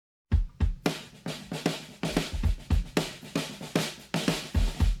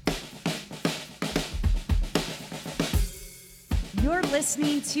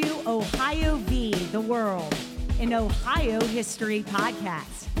listening to Ohio v. the World, an Ohio history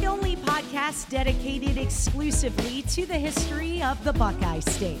podcast. The only podcast dedicated exclusively to the history of the Buckeye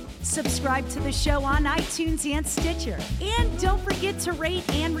State. Subscribe to the show on iTunes and Stitcher. And don't forget to rate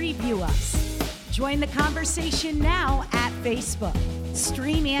and review us. Join the conversation now at Facebook.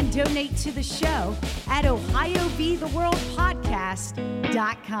 Stream and donate to the show at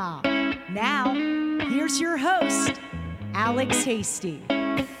OhioVTheWorldPodcast.com. Now, here's your host, Alex Hasty.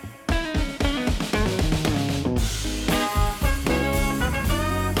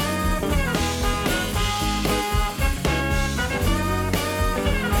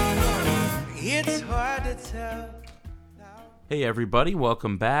 It's hard to tell. Hey everybody,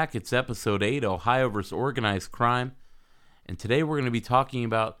 welcome back. It's episode 8, Ohio vs. Organized Crime. And today we're going to be talking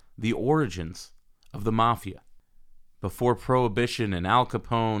about the origins of the Mafia. Before Prohibition and Al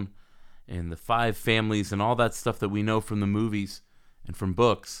Capone and the Five Families and all that stuff that we know from the movies and from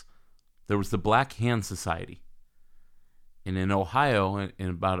books, there was the Black Hand Society. And in Ohio, in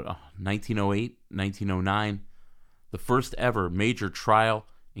about 1908, 1909, the first ever major trial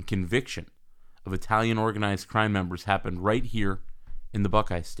and conviction of Italian organized crime members happened right here in the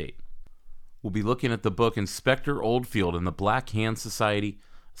Buckeye State. We'll be looking at the book Inspector Oldfield and the Black Hand Society,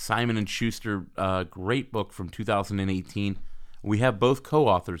 Simon & Schuster, great book from 2018. We have both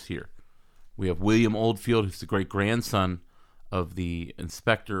co-authors here. We have William Oldfield, who's the great-grandson of the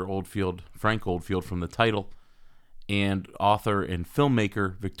Inspector Oldfield, Frank Oldfield from the title, and author and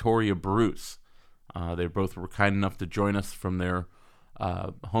filmmaker Victoria Bruce. They both were kind enough to join us from their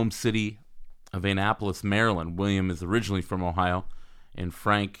home city of Annapolis, Maryland. William is originally from Ohio, and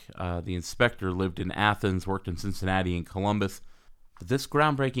Frank, the inspector, lived in Athens, worked in Cincinnati and Columbus. But this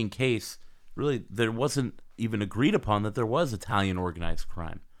groundbreaking case, really, there wasn't even agreed upon that there was Italian organized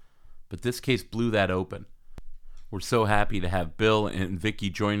crime. But this case blew that open. We're so happy to have Bill and Vicky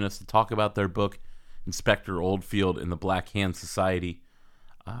join us to talk about their book, Inspector Oldfield and the Black Hand Society.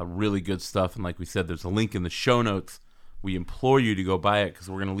 Really good stuff, and like we said, there's a link in the show notes. We implore you to go buy it because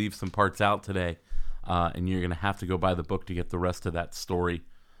we're going to leave some parts out today, and you're going to have to go buy the book to get the rest of that story.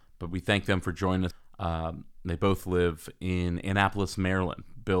 But we thank them for joining us. They both live in Annapolis, Maryland.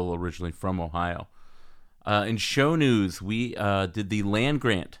 Bill originally from Ohio. In show news, we did the Land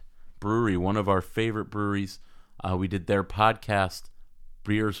Grant Brewery, one of our favorite breweries. We did their podcast,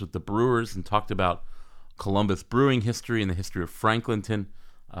 Beers with the Brewers, and talked about Columbus brewing history and the history of Franklinton,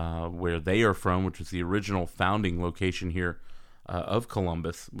 where they are from, which was the original founding location here of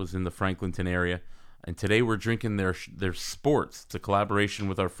Columbus, was in the Franklinton area. And today we're drinking their sports. It's a collaboration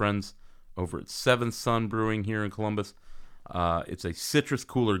with our friends over at Seventh Son Brewing here in Columbus. It's a citrus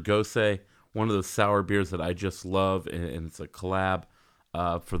cooler Gose, one of those sour beers that I just love, and it's a collab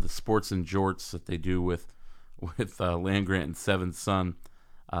for the sports and jorts that they do with Land Grant and Seventh Son.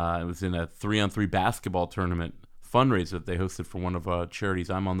 It was in a 3-on-3 basketball tournament fundraiser that they hosted for one of charities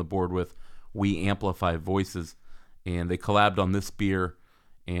I'm on the board with, We Amplify Voices, and they collabed on this beer,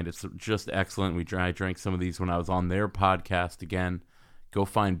 and it's just excellent. I drank some of these when I was on their podcast. Again, go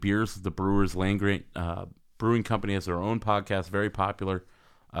find Beers with the Brewers. Land Grant Brewing Company has their own podcast, very popular.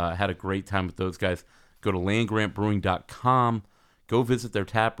 Had a great time with those guys. Go to landgrantbrewing.com. Go visit their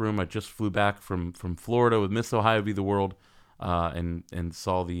tap room. I just flew back from Florida with Miss Ohio v. the World, and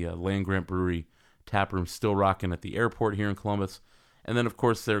saw the Land Grant Brewery tap room still rocking at the airport here in Columbus. And then, of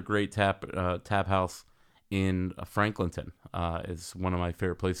course, their great tap house in Franklinton is one of my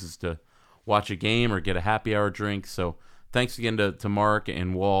favorite places to watch a game or get a happy hour drink. So thanks again to Mark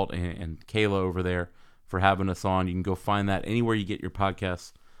and Walt and Kayla over there for having us on. You can go find that anywhere you get your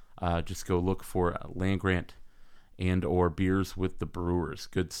podcasts. Just go look for Land Grant and or Beers with the Brewers.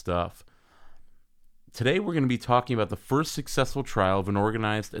 Good stuff. Today we're going to be talking about the first successful trial of an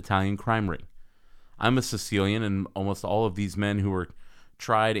organized Italian crime ring. I'm a Sicilian, and almost all of these men who were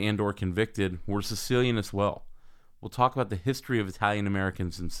tried and or convicted were Sicilian as well. We'll talk about the history of Italian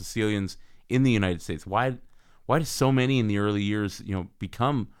Americans and Sicilians in the United States. Why do so many in the early years,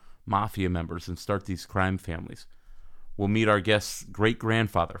 become mafia members and start these crime families? We'll meet our guest's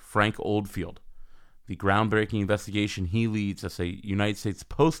great-grandfather, Frank Oldfield, the groundbreaking investigation he leads as a United States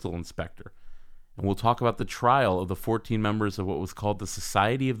postal inspector. And we'll talk about the trial of the 14 members of what was called the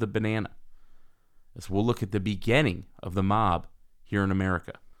Society of the Banana, as we'll look at the beginning of the mob here in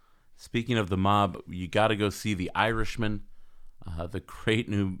America. Speaking of the mob, you got to go see The Irishman, the great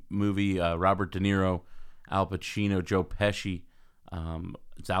new movie, Robert De Niro, Al Pacino, Joe Pesci.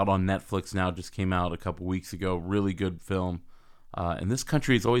 It's out on Netflix now, just came out a couple weeks ago. Really good film. And this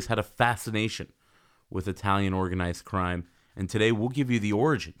country has always had a fascination with Italian organized crime. And today we'll give you the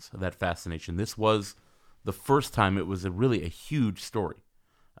origins of that fascination. This was the first time it was really a huge story,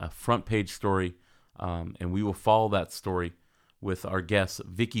 a front page story, and we will follow that story with our guests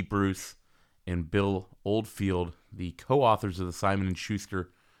Vicki Bruce and Bill Oldfield, the co-authors of the Simon &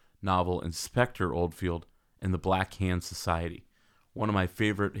 Schuster novel Inspector Oldfield and the Black Hand Society. One of my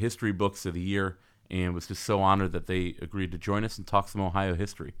favorite history books of the year, and was just so honored that they agreed to join us and talk some Ohio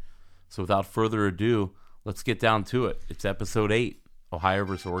history. So without further ado, let's get down to it. It's episode 8, Ohio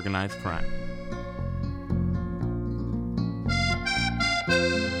vs. Organized Crime.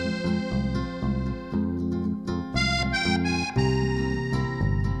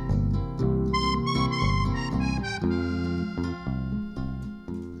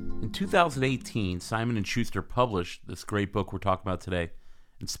 In 2018, Simon & Schuster published this great book we're talking about today,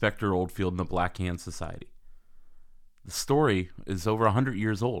 Inspector Oldfield and the Black Hand Society. The story is over 100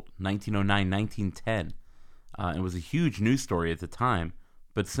 years old, 1909, 1910. It was a huge news story at the time,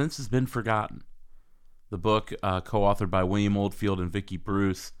 but since has been forgotten. The book, co-authored by William Oldfield and Vicki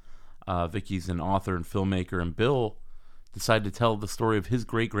Bruce, Vicki's an author and filmmaker, and Bill decided to tell the story of his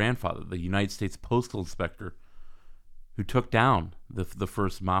great-grandfather, the United States Postal Inspector, who took down the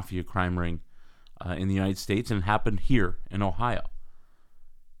first mafia crime ring in the United States, and it happened here in Ohio.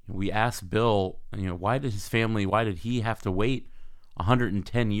 We asked Bill, why did he have to wait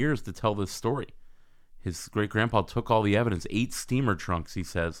 110 years to tell this story? His great-grandpa took all the evidence. 8 steamer trunks, he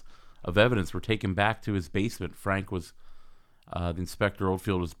says, of evidence were taken back to his basement. Frank was, the Inspector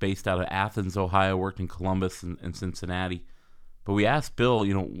Oldfield was based out of Athens, Ohio, worked in Columbus and Cincinnati. But we asked Bill,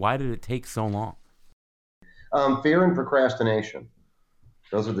 why did it take so long? Fear and procrastination.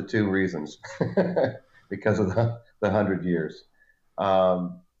 Those are the 2 reasons, because of the 100 years.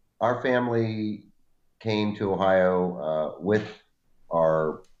 Our family came to Ohio with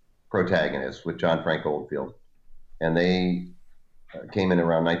our protagonist, with John Frank Oldfield, and they came in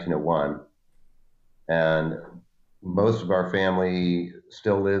around 1901. And most of our family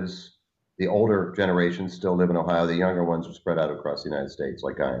still lives, the older generations still live in Ohio. The younger ones are spread out across the United States,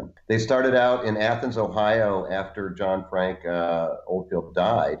 like I am. They started out in Athens, Ohio, after John Frank Oldfield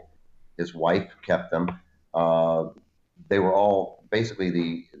died. His wife kept them. They were all basically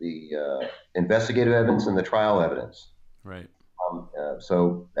the investigative evidence and the trial evidence. Right.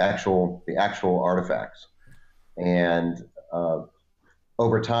 So the actual artifacts. And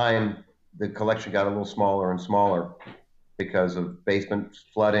over time, the collection got a little smaller and smaller because of basement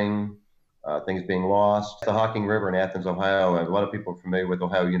flooding, things being lost. The Hocking River in Athens, Ohio, and a lot of people are familiar with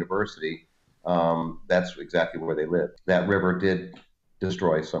Ohio University. That's exactly where they lived. That river did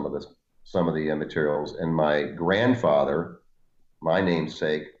destroy some of the materials, and my grandfather, my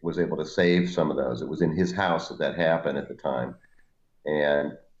namesake, was able to save some of those. It was in his house that happened at the time.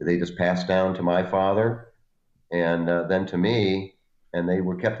 And they just passed down to my father and then to me, and they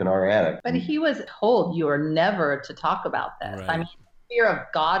were kept in our attic. But he was told you were never to talk about this. Right. I mean, fear of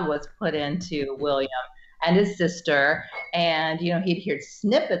God was put into William and his sister, and he'd heard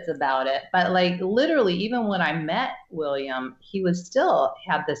snippets about it, but like literally even when I met William, he was still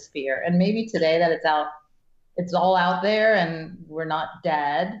had this fear. And maybe today that it's all out there and we're not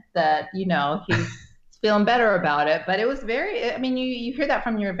dead, that he's feeling better about it. But it was you hear that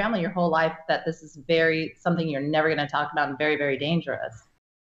from your family your whole life, that this is something you're never going to talk about and very, very dangerous.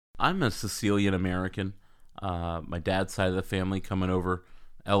 I'm a Sicilian American. My dad's side of the family coming over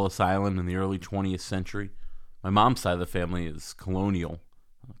Ellis Island in the early 20th century. My mom's side of the family is colonial,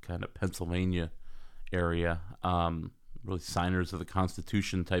 kind of Pennsylvania area, really signers of the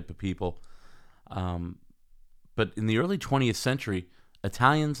Constitution type of people. But in the early 20th century,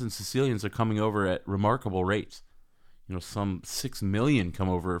 Italians and Sicilians are coming over at remarkable rates. Some 6 million come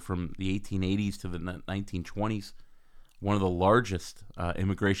over from the 1880s to the 1920s, one of the largest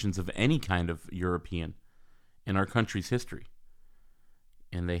immigrations of any kind of European in our country's history.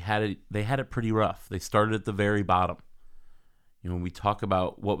 And they had it pretty rough. They started at the very bottom. When we talk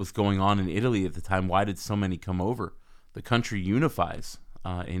about what was going on in Italy at the time, why did so many come over? The country unifies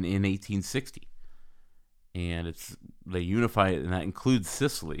in 1860. And they unify it, and that includes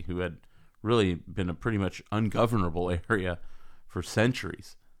Sicily, who had really been a pretty much ungovernable area for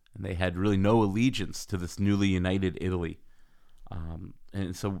centuries. And they had really no allegiance to this newly united Italy.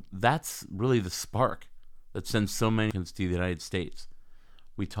 And so that's really the spark that sends so many to the United States.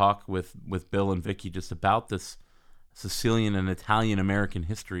 We talk with Bill and Vicki just about this Sicilian and Italian American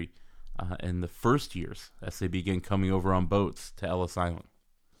history in the first years as they begin coming over on boats to Ellis Island.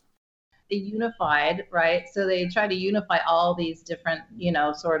 They unified, right? So they tried to unify all these different,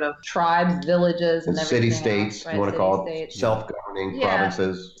 sort of tribes, villages, and city-states, right? You want to call it self-governing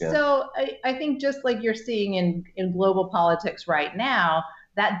provinces. Yeah. So I think just like you're seeing in global politics right now,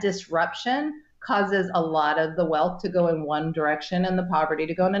 that disruption causes a lot of the wealth to go in one direction and the poverty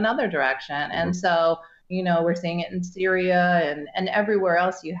to go in another direction. And so, we're seeing it in Syria and everywhere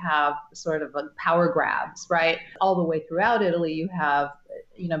else. You have sort of power grabs, right? All the way throughout Italy, you have,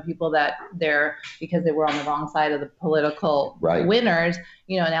 people that because they were on the wrong side of the political winners,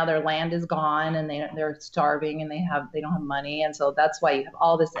 now their land is gone and they're starving and they don't have money. And so that's why you have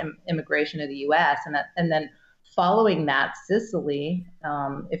all this immigration to the U.S. and then following that, Sicily,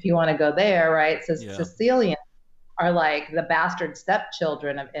 if you want to go there, right? Sicilians are like the bastard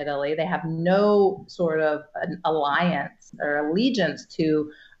stepchildren of Italy. They have no sort of an alliance or allegiance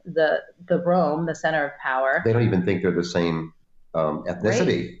to the Rome, the center of power. They don't even think they're the same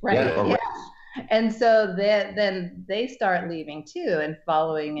ethnicity. Right. Yeah. And so then they start leaving too and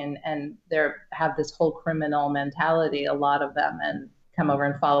following and they have this whole criminal mentality, a lot of them, and come over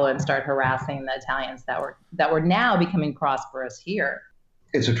and follow and start harassing the Italians that were now becoming prosperous here.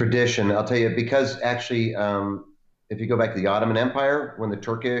 It's a tradition, I'll tell you, because actually, if you go back to the Ottoman Empire, when the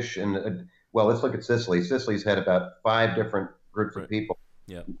Turkish let's look at Sicily. Sicily's had about 5 different groups of people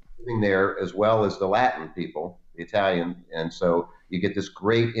living there, as well as the Latin people, the Italian, and so you get this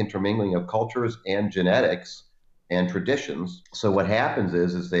great intermingling of cultures and genetics and traditions. So what happens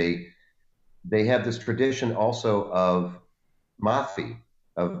is they have this tradition also of mafia,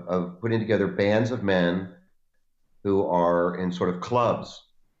 of putting together bands of men who are in sort of clubs,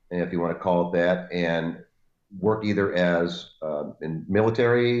 if you want to call it that, and work either as in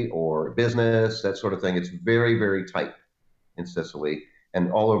military or business, that sort of thing. It's very, very tight in Sicily and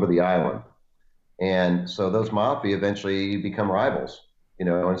all over the island. And so those mafia eventually become rivals,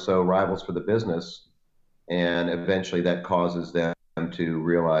 and so rivals for the business. And eventually that causes them to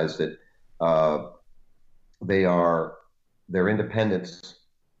realize that their independence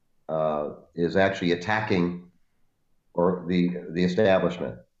is actually attacking the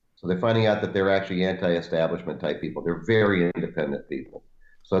establishment. So they're finding out that they're actually anti-establishment type people. They're very independent people.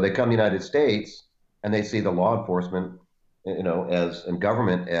 So they come to the United States and they see the law enforcement, and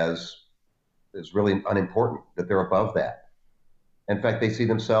government as really unimportant, that they're above that. In fact, they see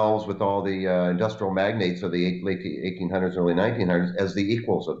themselves with all the industrial magnates of the late 1800s, early 1900s as the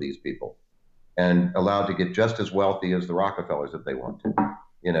equals of these people, and allowed to get just as wealthy as the Rockefellers if they want to,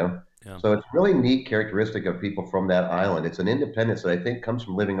 Yeah. So it's really neat characteristic of people from that island. It's an independence that I think comes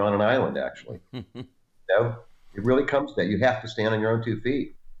from living on an island, actually. It really comes to that. You have to stand on your own 2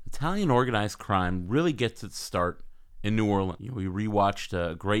 feet. Italian organized crime really gets its start in New Orleans. We rewatched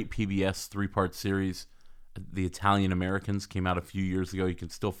a great PBS 3-part series, The Italian Americans, came out a few years ago. You can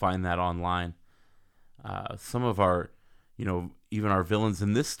still find that online. Some of our, even our villains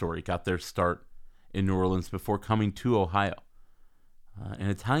in this story got their start in New Orleans before coming to Ohio.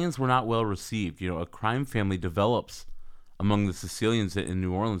 And Italians were not well received. A crime family develops among the Sicilians in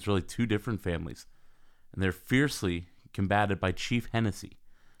New Orleans, really 2 different families. And they're fiercely combated by Chief Hennessy,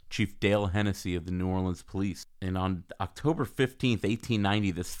 Chief Dale Hennessy of the New Orleans Police. And on October 15th,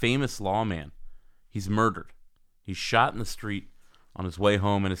 1890, this famous lawman, he's murdered. He's shot in the street on his way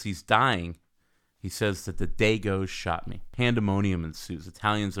home, and as he's dying, he says that the Dagos shot me. Pandemonium ensues.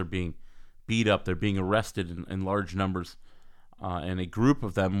 Italians are being beat up. They're being arrested in large numbers, and a group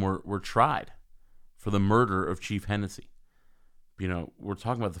of them were tried for the murder of Chief Hennessy. We're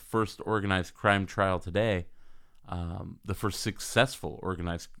talking about the first organized crime trial today, the first successful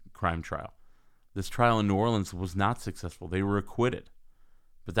organized crime trial. This trial in New Orleans was not successful. They were acquitted.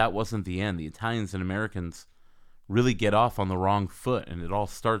 But that wasn't the end. The Italians and Americans really get off on the wrong foot, and it all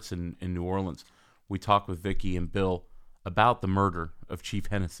starts in New Orleans. We talked with Vicki and Bill about the murder of Chief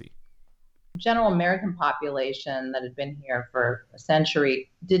Hennessy. General American population that had been here for a century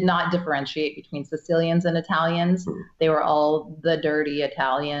did not differentiate between Sicilians and Italians. They were all the dirty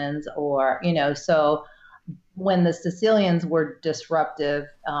Italians, so when the Sicilians were disruptive,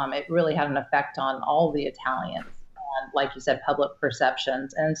 it really had an effect on all the Italians, and like you said, public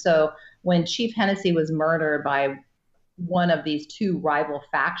perceptions. And so when Chief Hennessy was murdered by one of these 2 rival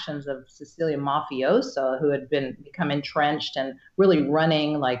factions of Sicilian mafioso who had become entrenched and really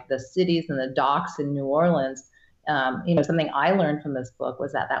running like the cities and the docks in New Orleans, something I learned from this book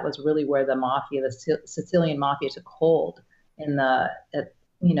was that was really where the Sicilian mafia took hold in the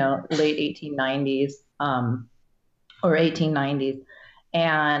late 1890s or 1890s,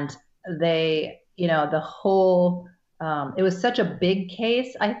 and they the whole it was such a big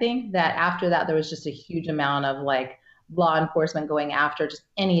case, I think, that after that there was just a huge amount of like law enforcement going after just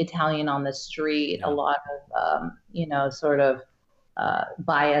any Italian on the street. A lot of sort of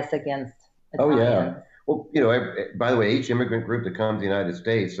bias against Italians. Oh yeah. Well, by the way, each immigrant group that comes to the United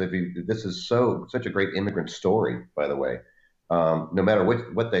States, this is such a great immigrant story, by the way. No matter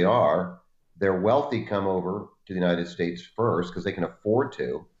what they are, their wealthy come over to the United States first because they can afford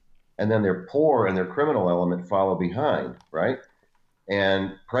to, and then their poor and their criminal element follow behind, right?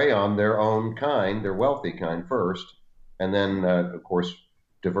 And prey on their own kind, their wealthy kind first, and then, of course,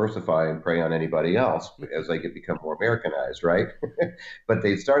 diversify and prey on anybody else as they become more Americanized, right? But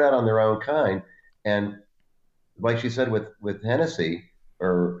they start out on their own kind, and like she said with Hennessy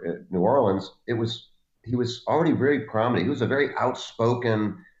or New Orleans, he was already very prominent. He was a very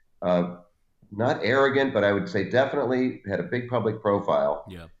outspoken, not arrogant, but I would say definitely had a big public profile.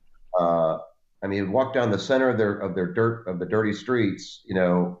 Yeah. I mean, he'd walk down the center of the dirty streets,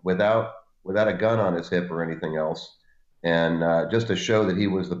 without a gun on his hip or anything else, and just to show that he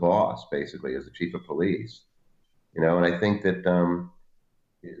was the boss, basically, as the chief of police. And I think that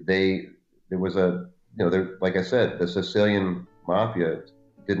there was like I said, the Sicilian mafia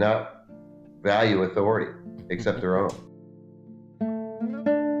did not value authority except their own.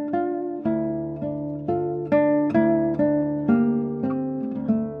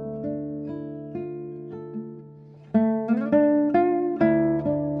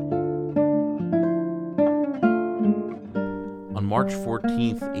 On March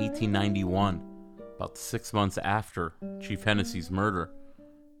 14th, 1891, about 6 months after Chief Hennessy's murder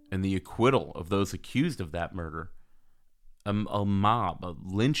and the acquittal of those accused of that murder, a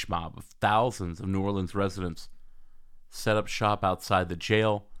lynch mob of thousands of New Orleans residents set up shop outside the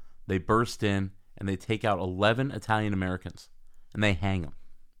jail. They burst in and they take out 11 Italian Americans and they hang them.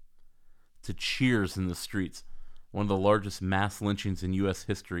 To cheers in the streets, one of the largest mass lynchings in U.S.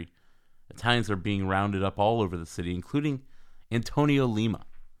 history. Italians are being rounded up all over the city, including Antonio Lima.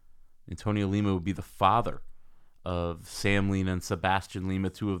 Antonio Lima would be the father of Sam Lima and Sebastian Lima,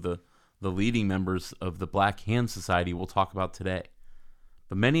 two of the leading members of the Black Hand Society we'll talk about today.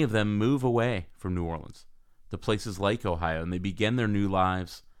 But many of them move away from New Orleans to places like Ohio, and they begin their new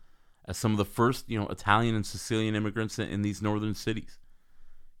lives as some of the first, Italian and Sicilian immigrants in these northern cities.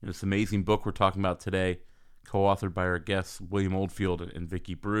 This amazing book we're talking about today, co-authored by our guests William Oldfield and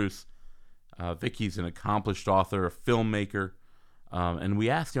Vicki Bruce. Vicki's an accomplished author, a filmmaker, and we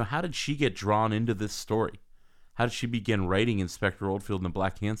asked, how did she get drawn into this story? How did she begin writing Inspector Oldfield and the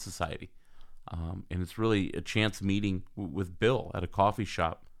Black Hand Society? And it's really a chance meeting with Bill at a coffee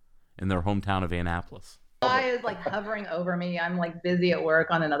shop in their hometown of Annapolis. Guy is like hovering over me. I'm like busy at work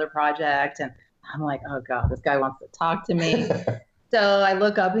on another project, and I'm like, oh God, this guy wants to talk to me. So I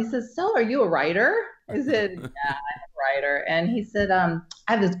look up. He says, "So, are you a writer?" I said, "Yeah, I'm a writer." And he said, "I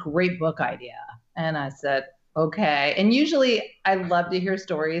have this great book idea." And I said, "Okay." And usually I love to hear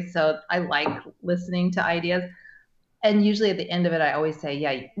stories, so I like listening to ideas. And usually at the end of it, I always say,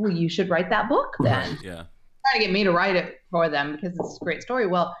 "Yeah, well, you should write that book then." Yeah. Trying to get me to write it for them because it's a great story.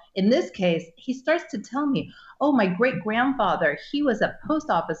 Well, in this case, he starts to tell me, "Oh, my great grandfather, he was a post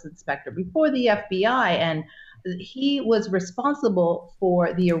office inspector before the FBI, and he was responsible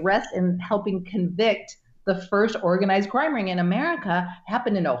for the arrest and helping convict the first organized crime ring in America. It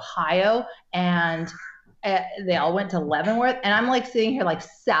happened in Ohio, and they all went to Leavenworth." And I'm like sitting here like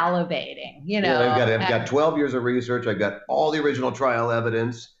salivating, Yeah, I've got 12 years of research. I've got all the original trial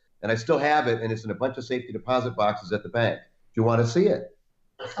evidence, and I still have it, and it's in a bunch of safety deposit boxes at the bank. Do you want to see it?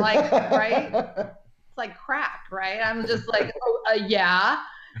 Like, right? It's like crack, right? I'm just like, yeah.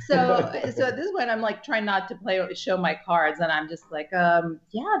 So at this point, I'm like trying not to show my cards, and I'm just like,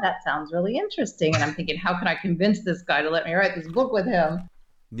 yeah, that sounds really interesting. And I'm thinking, how can I convince this guy to let me write this book with him?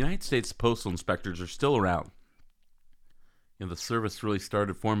 The United States postal inspectors are still around. The service really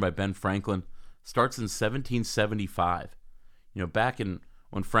formed by Ben Franklin, starts in 1775. Back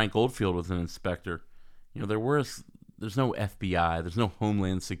when Frank Oldfield was an inspector, there's no FBI, there's no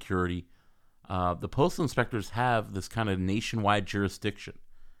Homeland Security. The postal inspectors have this kind of nationwide jurisdiction.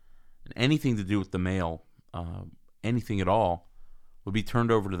 And anything to do with the mail, anything at all, would be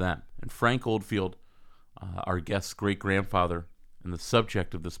turned over to them. And Frank Oldfield, our guest's great-grandfather and the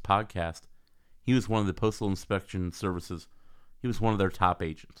subject of this podcast, he was one of the Postal Inspection Services. He was one of their top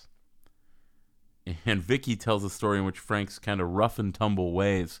agents. And Vicki tells a story in which Frank's kind of rough and tumble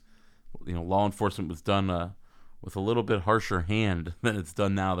ways, law enforcement was done with a little bit harsher hand than it's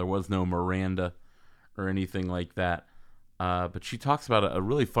done now. There was no Miranda or anything like that. But she talks about a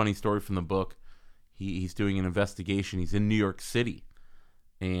really funny story from the book. He's doing an investigation. He's in New York City,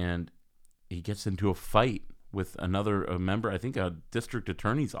 and he gets into a fight with a member, I think a district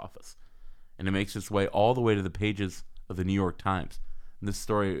attorney's office. And it makes its way all the way to the pages of the New York Times. And this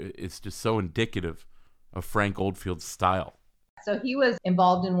story is just so indicative of Frank Oldfield's style. So he was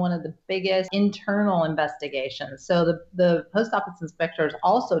involved in one of the biggest internal investigations. So the post office inspectors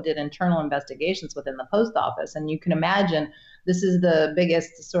also did internal investigations within the post office. And you can imagine this is the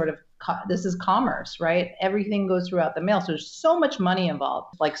biggest sort of, this is commerce, right? Everything goes throughout the mail. So there's so much money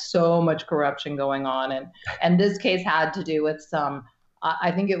involved, like so much corruption going on. And this case had to do with some,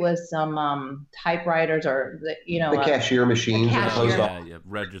 I think it was some typewriters or, the cashier machines. Yeah,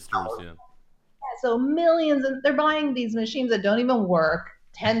 registers, yeah. So millions, and they're buying these machines that don't even work,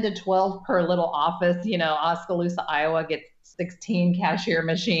 10 to 12 per little office. Oskaloosa, Iowa gets 16 cashier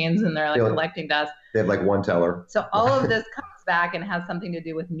machines, and they're like collecting dust. They have like one teller. So all of this comes back and has something to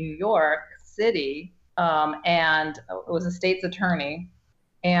do with New York City, and it was a state's attorney,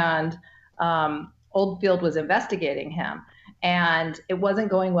 and Oldfield was investigating him. And it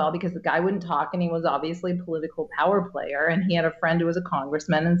wasn't going well because the guy wouldn't talk, and he was obviously a political power player, and he had a friend who was a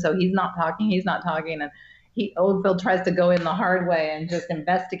congressman, and so he's not talking, and Oldfield tries to go in the hard way and just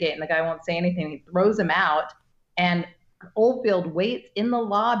investigate, and the guy won't say anything. He throws him out, and Oldfield waits in the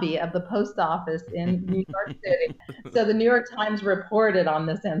lobby of the post office in New York City. So the New York Times reported on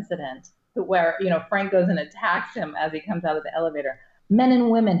this incident where, Frank goes and attacks him as he comes out of the elevator. Men and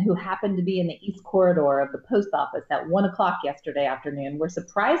women who happened to be in the east corridor of the post office at 1:00 yesterday afternoon were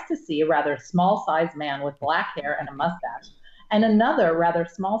surprised to see a rather small-sized man with black hair and a mustache, and another rather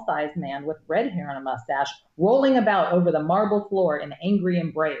small-sized man with red hair and a mustache rolling about over the marble floor in angry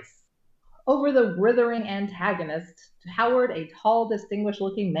embrace. Over the writhing antagonist towered a tall,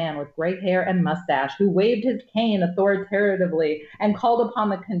 distinguished-looking man with gray hair and mustache who waved his cane authoritatively and called upon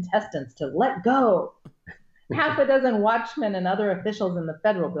the contestants to let go. Half a dozen watchmen and other officials in the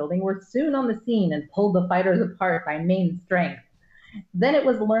federal building were soon on the scene and pulled the fighters apart by main strength. Then it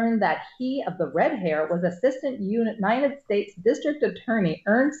was learned that he of the red hair was Assistant United States District Attorney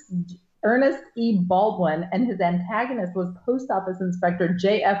Ernest E. Baldwin, and his antagonist was Post Office Inspector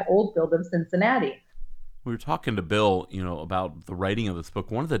J.F. Oldfield of Cincinnati. We were talking to Bill, about the writing of this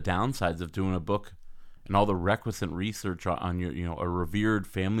book. One of the downsides of doing a book and all the requisite research on your, a revered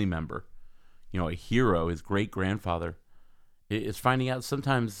family member, a hero, his great-grandfather, is finding out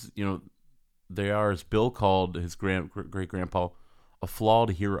sometimes, they are, as Bill called his great-grandpa, a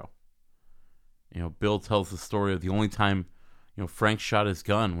flawed hero. Bill tells the story of the only time, Frank shot his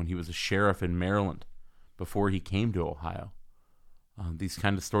gun when he was a sheriff in Maryland before he came to Ohio. These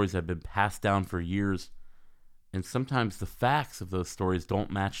kind of stories have been passed down for years, and sometimes the facts of those stories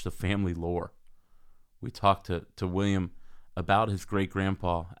don't match the family lore. We talked to William about his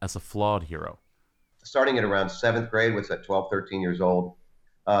great-grandpa as a flawed hero. Starting at around 7th grade, what's that, 12, 13 years old,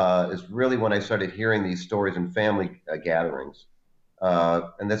 is really when I started hearing these stories in family gatherings.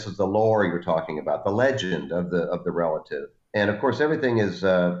 And this is the lore you're talking about, the legend of the relative. And of course, everything is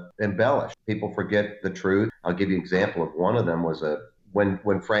embellished. People forget the truth. I'll give you an example of one of them was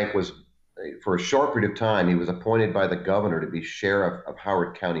when Frank was, for a short period of time, he was appointed by the governor to be sheriff of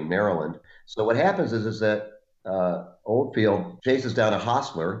Howard County, Maryland. So what happens is that Oldfield chases down a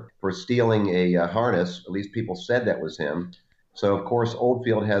hostler for stealing a harness. At least people said that was him. So of course,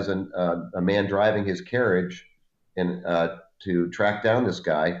 Oldfield has a man driving his carriage to track down this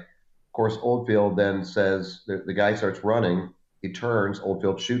guy. Of course, Oldfield then says the guy starts running. He turns.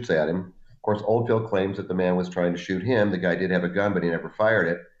 Oldfield shoots at him. Of course, Oldfield claims that the man was trying to shoot him. The guy did have a gun, but he never fired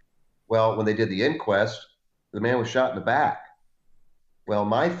it. Well, when they did the inquest, the man was shot in the back. Well,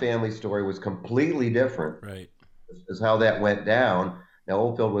 my family story was completely different. Right. Is how that went down. Now,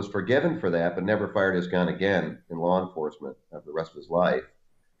 Oldfield was forgiven for that, but never fired his gun again in law enforcement for the rest of his life.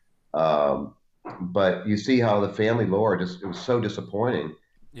 But you see how the family lore it was so disappointing.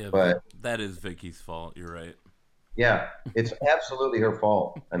 Yeah, but that is Vicky's fault. You're right. Yeah, it's absolutely her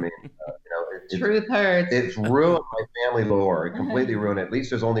fault. I mean, Truth hurts. It's ruined my family lore. It completely ruined it. At least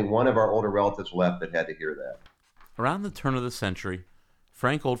there's only one of our older relatives left that had to hear that. Around the turn of the century,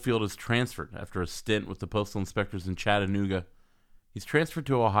 Frank Oldfield is transferred after a stint with the postal inspectors in Chattanooga. He's transferred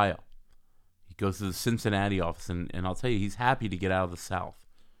to Ohio. He goes to the Cincinnati office, and I'll tell you, he's happy to get out of the South.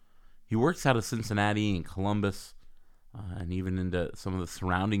 He works out of Cincinnati and Columbus, and even into some of the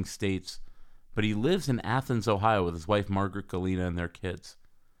surrounding states, but he lives in Athens, Ohio with his wife Margaret Galena and their kids.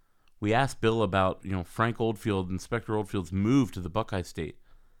 We asked Bill about, Frank Oldfield, Inspector Oldfield's move to the Buckeye State,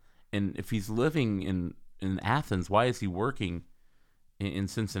 and if he's living in Athens, why is he working in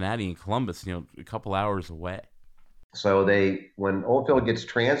Cincinnati and Columbus, a couple hours away? So when Oldfield gets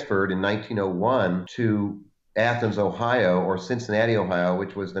transferred in 1901 to Athens, Ohio, or Cincinnati, Ohio,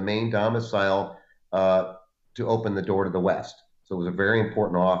 which was the main domicile to open the door to the West. So it was a very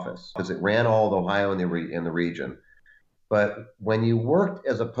important office because it ran all of Ohio in the region. But when you worked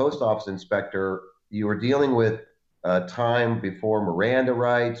as a post office inspector, you were dealing with time before Miranda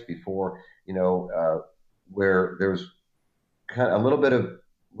rights, before, where there's kind of a little bit of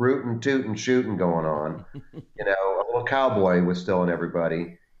rootin', tootin', shooting going on. A little cowboy was still in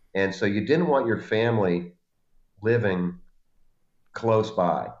everybody. And so you didn't want your family living close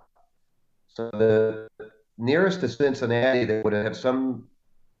by. So the nearest to Cincinnati that would have some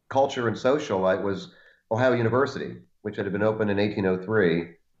culture and social life was Ohio University, which had been opened in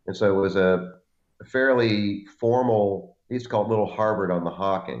 1803. And so it was a fairly formal, they used to call it Little Harvard on the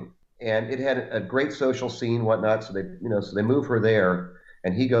Hocking. And it had a great social scene, whatnot. So they move her there,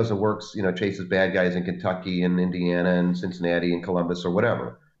 and he goes and works, chases bad guys in Kentucky and Indiana and Cincinnati and Columbus or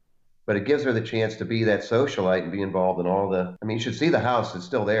whatever. But it gives her the chance to be that socialite and be involved in all you should see the house. It's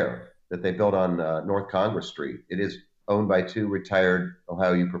still there that they built on North Congress Street. It is owned by 2 retired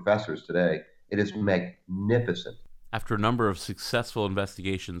Ohio U professors today. It is magnificent. After a number of successful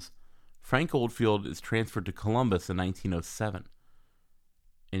investigations, Frank Oldfield is transferred to Columbus in 1907,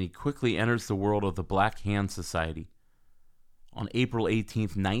 and he quickly enters the world of the Black Hand Society. On April 18,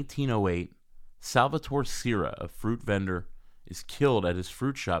 1908, Salvatore Sierra, a fruit vendor, is killed at his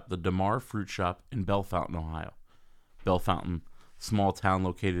fruit shop, the DeMar Fruit Shop in Bellefontaine, Ohio. Bellefontaine, small town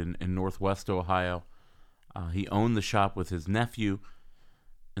located in northwest Ohio. He owned the shop with his nephew,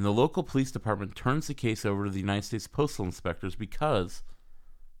 and the local police department turns the case over to the United States Postal Inspectors because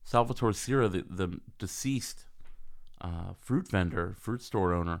Salvatore Sierra, the deceased fruit vendor, fruit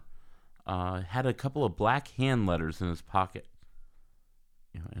store owner, had a couple of black hand letters in his pocket.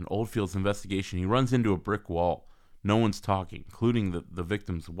 In Oldfield's investigation, he runs into a brick wall. No one's talking, including the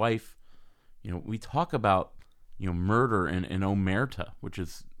victim's wife. We talk about murder in omerta, which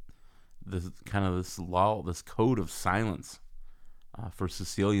is this law, this code of silence for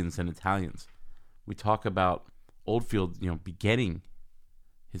Sicilians and Italians. We talk about Oldfield, beginning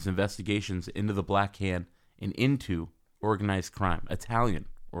his investigations into the Black Hand and into organized crime, Italian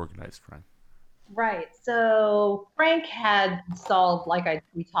organized crime. Right. So Frank had solved,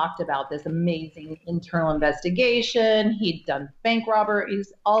 we talked about, this amazing internal investigation. He'd done bank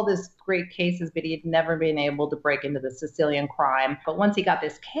robberies, all this great cases, but he had never been able to break into the Sicilian crime. But once he got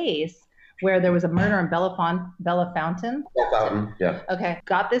this case where there was a murder in Bellefontaine. Bellefontaine, yeah. Okay.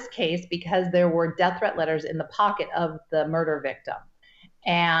 Got this case because there were death threat letters in the pocket of the murder victim.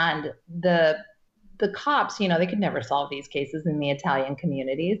 And the cops, they could never solve these cases in the Italian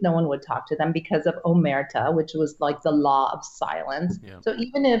communities. No one would talk to them because of omerta, which was like the law of silence. Yeah. So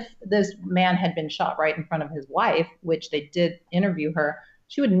even if this man had been shot right in front of his wife, which they did interview her,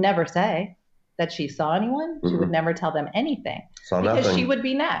 she would never say that she saw anyone. Mm-hmm. She would never tell them anything because she would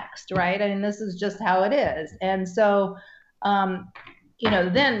be next, right? And this is just how it is. And so, then,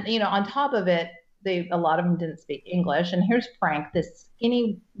 on top of it, a lot of them didn't speak English. And here's Frank, this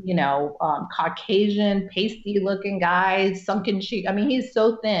skinny, Caucasian, pasty-looking guy, sunken cheek. He's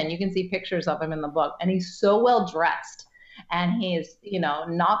so thin. You can see pictures of him in the book. And he's so well dressed. And he's,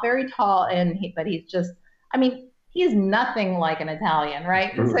 not very tall. But he's just, he's nothing like an Italian,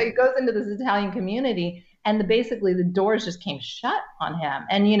 right? Mm-hmm. So he goes into this Italian community, and basically the doors just came shut on him.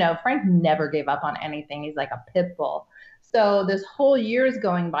 And, Frank never gave up on anything. He's like a pit bull. So this whole year is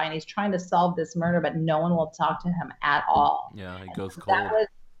going by, and he's trying to solve this murder, but no one will talk to him at all. Yeah, he goes cold.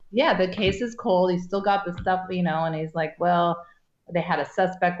 The case is cold. He's still got the stuff, and he's like, well, they had a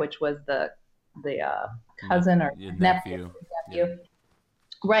suspect, which was the cousin or nephew. Yeah.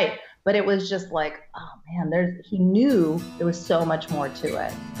 Right. But it was just like, oh man, he knew there was so much more to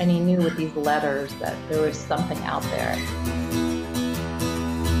it. And he knew with these letters that there was something out there.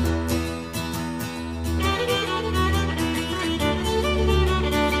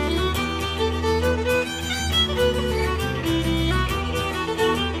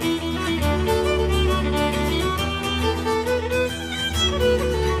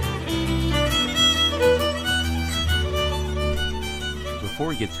 Before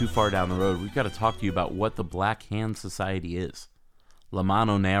we get too far down the road, we've got to talk to you about what the Black Hand Society is. La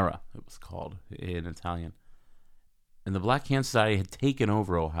Mano Nera, it was called in Italian. And the Black Hand Society had taken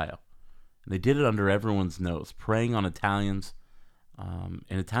over Ohio. And they did it under everyone's nose, preying on Italians. And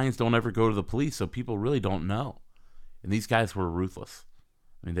Italians don't ever go to the police, so people really don't know. And these guys were ruthless.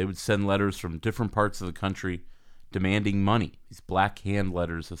 They would send letters from different parts of the country demanding money. These Black Hand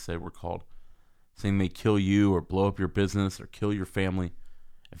letters, as they were called, saying they kill you or blow up your business or kill your family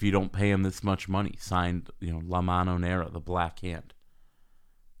if you don't pay them this much money. Signed, La Mano Nera, the Black Hand.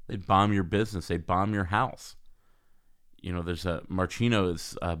 They'd bomb your business. They'd bomb your house. There's a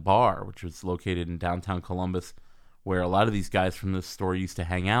Marcino's bar, which was located in downtown Columbus, where a lot of these guys from this store used to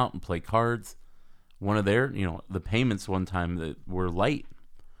hang out and play cards. One of their, the payments one time that were late,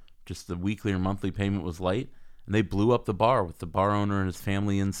 just the weekly or monthly payment was late, and they blew up the bar with the bar owner and his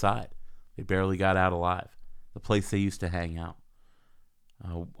family inside. They barely got out alive. The place they used to hang out.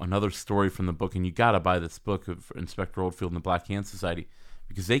 Another story from the book, and you got to buy this book of Inspector Oldfield and the Black Hand Society,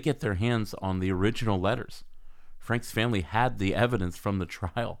 because they get their hands on the original letters. Frank's family had the evidence from the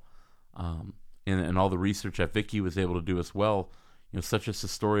trial, and all the research that Vicky was able to do as well. Such as the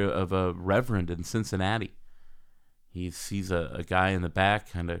story of a reverend in Cincinnati. He sees a guy in the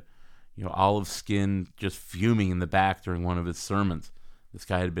back, kind of, olive skin, just fuming in the back during one of his sermons. This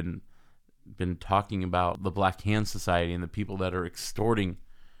guy had been talking about the Black Hand Society and the people that are extorting,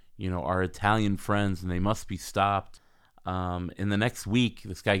 our Italian friends, and they must be stopped. In the next week,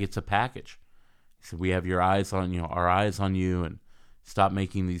 this guy gets a package. He said, "We have our eyes on you, and stop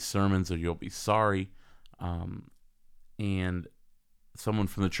making these sermons, or you'll be sorry." And someone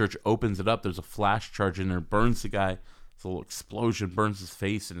from the church opens it up. There's a flash charge in there, burns the guy. It's a little explosion, burns his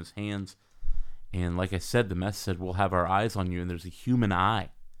face and his hands. And like I said, the message said, "We'll have our eyes on you," and there's a human eye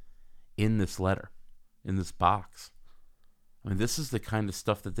in this letter, in this box. I mean, this is the kind of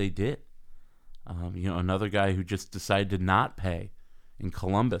stuff that they did. Another guy who just decided to not pay in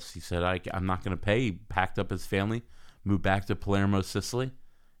Columbus. He said, I'm not going to pay. He packed up his family, moved back to Palermo, Sicily.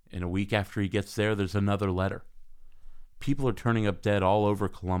 And a week after he gets there, there's another letter. People are turning up dead all over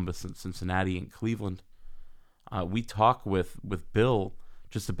Columbus and Cincinnati and Cleveland. We talk with Bill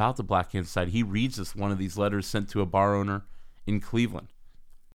just about the Black Hand Society. He reads us one of these letters sent to a bar owner in Cleveland.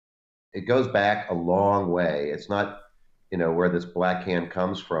 It goes back a long way. It's not, where this Black Hand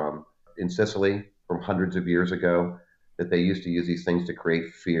comes from. In Sicily, from hundreds of years ago, that they used to use these things to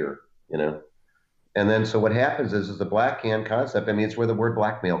create fear, And then, so what happens is the Black Hand concept, it's where the word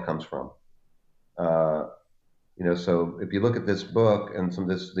blackmail comes from. So if you look at this book and some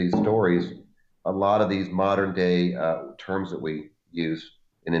of these stories, a lot of these modern day terms that we use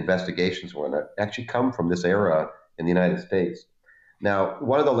in investigations and whatnot actually come from this era in the United States. Now,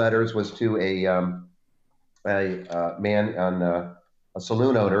 one of the letters was to a man a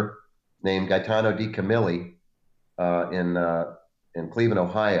saloon owner named Gaetano Di Camilli in Cleveland,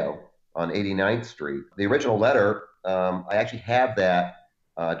 Ohio, on 89th Street. The original letter, I actually have that.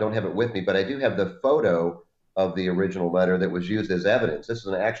 I don't have it with me, but I do have the photo of the original letter that was used as evidence. This is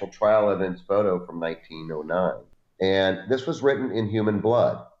an actual trial evidence photo from 1909. And this was written in human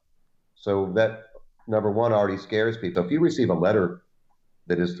blood. So that, number one, already scares people. If you receive a letter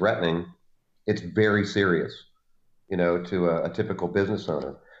that is threatening, it's very serious, to a typical business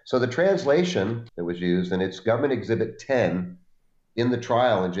owner. So the translation that was used, and it's Government Exhibit 10 in the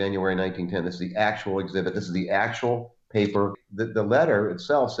trial in January 1910. This is the actual exhibit. This is the actual paper. The letter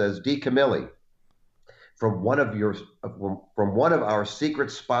itself says, "Di Camilli, from one of our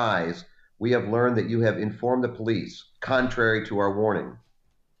secret spies, we have learned that you have informed the police, contrary to our warning.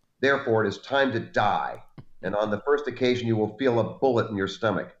 Therefore, it is time to die. And on the first occasion, you will feel a bullet in your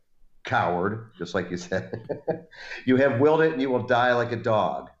stomach. Coward," just like you said. "You have willed it and you will die like a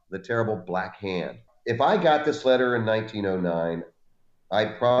dog. The terrible Black Hand." If I got this letter in 1909,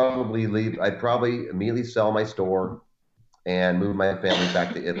 I'd probably immediately sell my store and move my family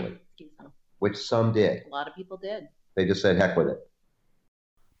back to Italy, which some did. A lot of people did. They just said, heck with it.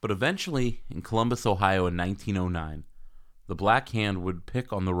 But eventually, in Columbus, Ohio in 1909, the Black Hand would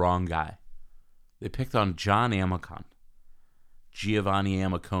pick on the wrong guy. They picked on John Amicon, Giovanni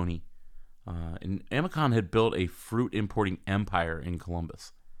Amiconi. And Amicon had built a fruit importing empire in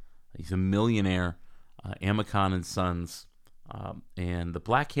Columbus. He's a millionaire, Amicon and Sons. And the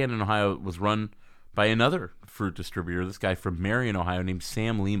Black Hand in Ohio was run by another fruit distributor, this guy from Marion, Ohio, named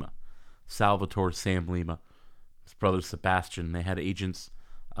Sam Lima. Salvatore Sam Lima. His brother Sebastian. They had agents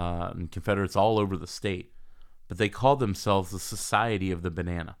and Confederates all over the state. But they called themselves the Society of the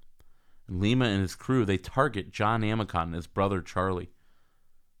Banana. And Lima and his crew, they target John Amicon and his brother Charlie.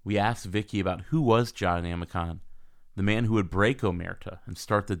 We asked Vicky about who was John Amicon, the man who would break Omerta and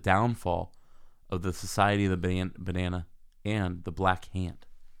start the downfall of the Society of the Banana and the Black Hand.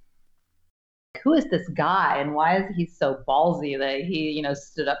 Who is this guy, and why is he so ballsy that he,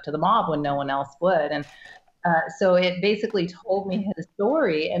 stood up to the mob when no one else would? And so it basically told me his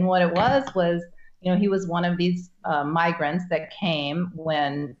story, and what it was, he was one of these migrants that came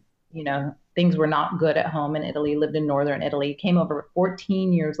when, things were not good at home in Italy, lived in northern Italy, came over at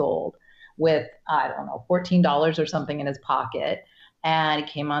 14 years old with, $14 or something in his pocket. And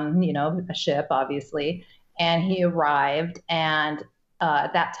he came on, a ship, obviously. And he arrived, and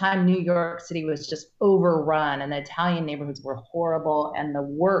at that time, New York City was just overrun, and the Italian neighborhoods were horrible, and the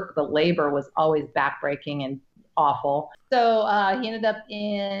labor was always backbreaking and awful. So he ended up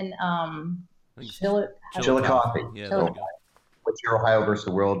in Chillicothe. Yeah, which your Ohio versus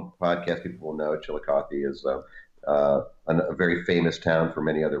the World podcast people will know. Chillicothe is a very famous town for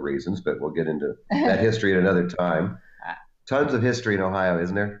many other reasons, but we'll get into that history at another time. Tons of history in Ohio,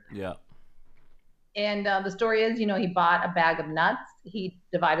 isn't there? Yeah. And the story is, he bought a bag of nuts. He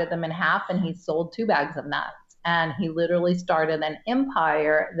divided them in half and he sold 2 bags of nuts. And he literally started an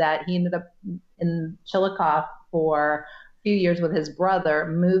empire that he ended up in Chillicothe for a few years with his brother,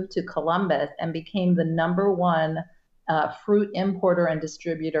 moved to Columbus and became the #1 fruit importer and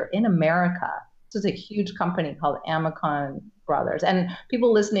distributor in America. This is a huge company called Amicon Brothers. And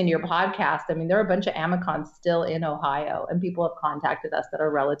people listening to your podcast, I mean, there are a bunch of Amicons still in Ohio, and people have contacted us that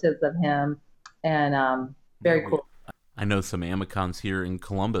are relatives of him. And very cool. I know some Amicons here in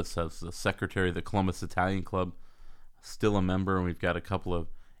Columbus as the secretary of the Columbus Italian Club, still a member, and we've got a couple of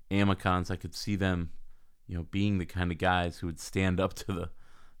Amicons. I could see them, being the kind of guys who would stand up to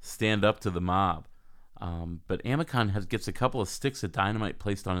the mob. But Amicon gets a couple of sticks of dynamite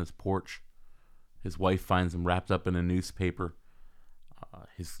placed on his porch. His wife finds them wrapped up in a newspaper.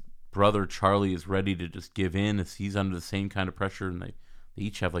 His brother Charlie is ready to just give in as he's under the same kind of pressure, and they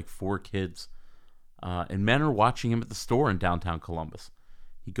each have like 4 kids. And men are watching him at the store in downtown Columbus.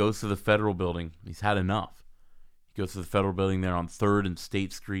 He goes to the Federal Building. He's had enough. He goes to the Federal Building there on 3rd and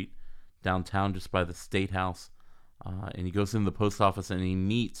State Street, downtown just by the State House. And he goes into the post office and he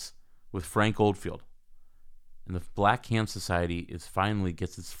meets with Frank Oldfield. And the Black Hand Society finally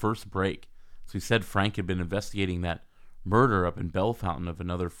gets its first break. So he said Frank had been investigating that murder up in Bellefontaine of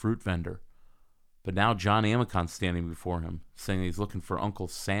another fruit vendor. But now John Amicon's standing before him, saying he's looking for Uncle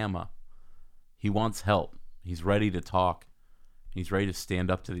Sama. He wants help. He's ready to talk. He's ready to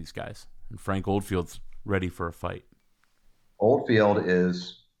stand up to these guys. And Frank Oldfield's ready for a fight. Oldfield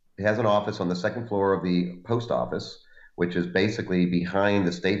has an office on the 2nd floor of the post office, which is basically behind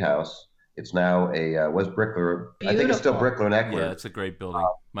the State House. It's now was Brickler. Beautiful. I think it's still Brickler and Eckler. Yeah, it's a great building.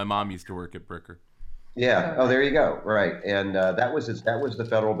 My mom used to work at Bricker. Yeah. Oh, there you go. Right. And that was the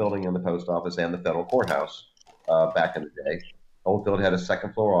Federal Building and the post office and the Federal Courthouse back in the day. Oldfield had a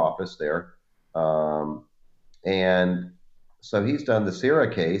 2nd floor office there. And so he's done the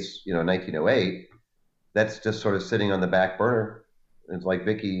Sierra case, 1908. That's just sort of sitting on the back burner. It's like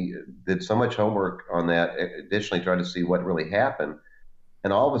Vicki did so much homework on that, additionally trying to see what really happened.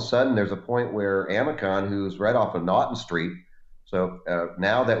 And all of a sudden, there's a point where Amicon, who's right off of Naughton Street, so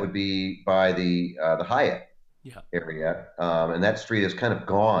now that would be by the Hyatt area, and that street is kind of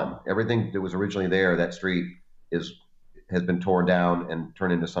gone. Everything that was originally there, that street has been torn down and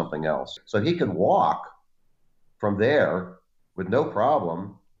turned into something else. So he could walk from there with no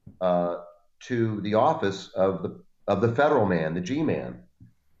problem to the office of the Federal man, the G-man.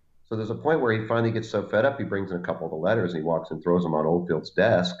 So there's a point where he finally gets so fed up, he brings in a couple of the letters, and he walks and throws them on Oldfield's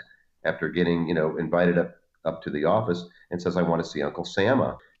desk after getting, invited up to the office and says, I want to see Uncle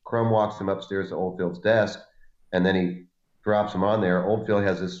Sama. Crum walks him upstairs to Oldfield's desk, and then he drops him on there. Oldfield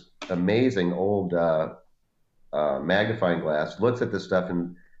has this amazing old magnifying glass, looks at this stuff,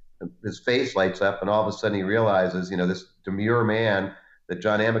 and his face lights up, and all of a sudden he realizes, this demure man that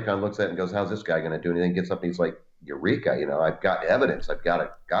John Amicon looks at and goes, how's this guy going to do anything? Gets up and he's like, Eureka, I've got evidence. I've got a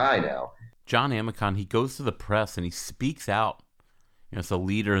guy now. John Amicon, he goes to the press and he speaks out. As a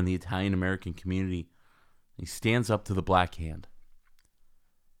leader in the Italian-American community. He stands up to the Black Hand.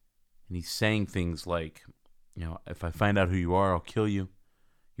 And he's saying things like, if I find out who you are, I'll kill you.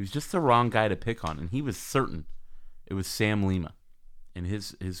 He was just the wrong guy to pick on. And he was certain it was Sam Lima and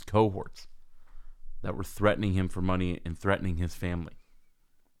his cohorts that were threatening him for money and threatening his family.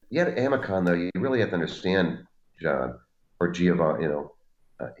 Yet Amicon, though, you really have to understand John or Giovanni,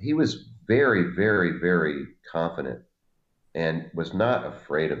 he was very, very, very confident and was not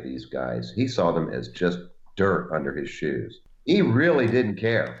afraid of these guys. He saw them as just dirt under his shoes. He really didn't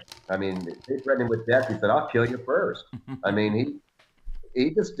care. I mean, they threatened him with death. He said, I'll kill you first. I mean, he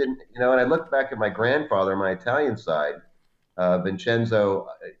just didn't, and I look back at my grandfather, my Italian side, Vincenzo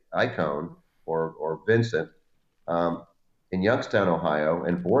Icone or Vincent, in Youngstown, Ohio,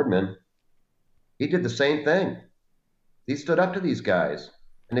 and Boardman, he did the same thing. He stood up to these guys,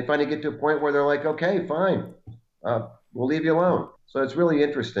 and they finally get to a point where they're like, okay, fine, we'll leave you alone. So it's really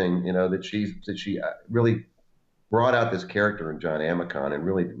interesting, that she really brought out this character in John Amicon and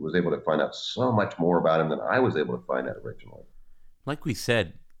really was able to find out so much more about him than I was able to find out originally. Like we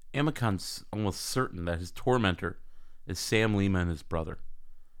said, Amicon's almost certain that his tormentor is Sam Lima and his brother.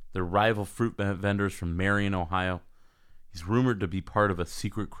 They're rival fruit vendors from Marion, Ohio. He's rumored to be part of a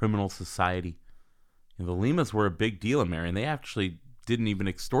secret criminal society. The Limas were a big deal in Marion. They actually didn't even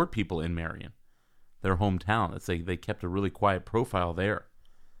extort people in Marion, their hometown. They kept a really quiet profile there.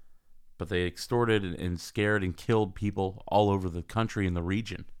 But they extorted and scared and killed people all over the country and the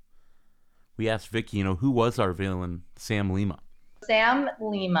region. we asked Vicky, who was our villain, Sam Lima? Sam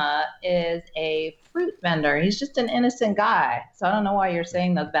Lima is a fruit vendor. He's just an innocent guy. So I don't know why you're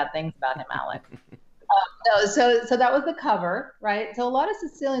saying those bad things about him, Alec. No, so that was the cover, right? So a lot of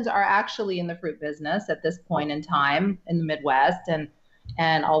Sicilians are actually in the fruit business at this point in time in the Midwest, and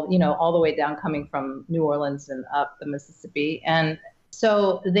all the way down, coming from New Orleans and up the Mississippi. And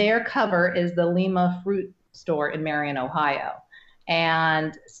so their cover is the Lima Fruit Store in Marion, Ohio.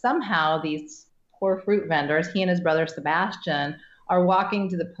 And somehow these poor fruit vendors, he and his brother Sebastian, are walking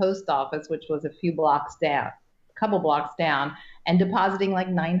to the post office, which was a couple blocks down, and depositing like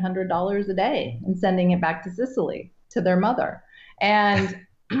 $900 a day and sending it back to Sicily to their mother. And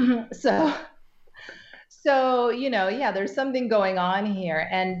so there's something going on here.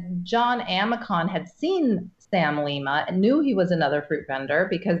 And John Amicon had seen Sam Lima and knew he was another fruit vendor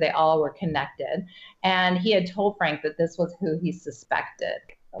because they all were connected. And he had told Frank that this was who he suspected.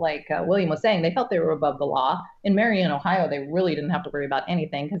 Like William was saying, they felt they were above the law. In Marion, Ohio, they really didn't have to worry about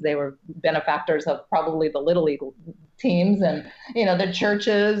anything because they were benefactors of probably the Little League teams and, the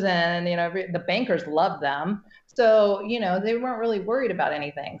churches, and, the bankers loved them. So, they weren't really worried about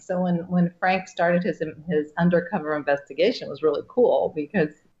anything. So when Frank started his undercover investigation, it was really cool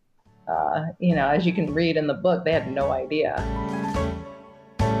because, as you can read in the book, they had no idea.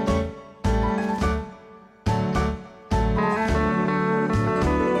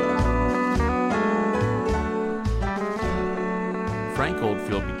 Frank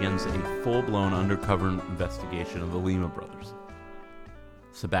Oldfield begins a full-blown undercover investigation of the Lima brothers,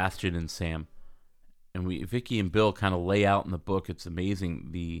 Sebastian and Sam. And Vicky and Bill kind of lay out in the book. It's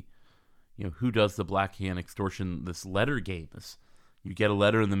amazing who does the Black Hand extortion, this letter game. You get a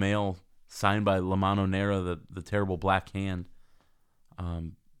letter in the mail signed by La Mano Nera, the terrible Black Hand.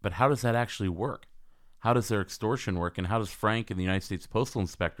 But how does that actually work? How does their extortion work? And how does Frank and the United States Postal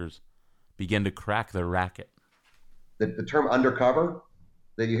Inspectors begin to crack their racket? The term undercover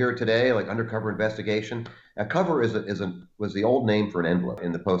that you hear today, like undercover investigation, a cover was the old name for an envelope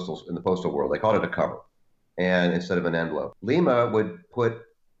in the postal world. They called it a cover, and instead of an envelope, Lima would put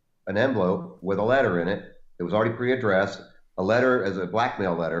an envelope with a letter in it. It was already pre-addressed, a letter as a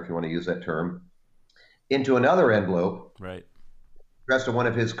blackmail letter, if you want to use that term, into another envelope, right, addressed to one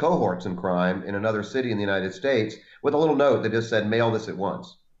of his cohorts in crime in another city in the United States, with a little note that just said, "Mail this at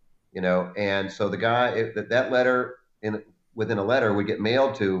once," And so the guy, that letter within a letter would get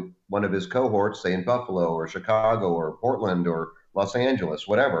mailed to one of his cohorts, say in Buffalo or Chicago or Portland or Los Angeles,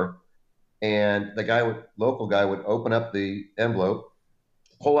 whatever. And the local guy would open up the envelope,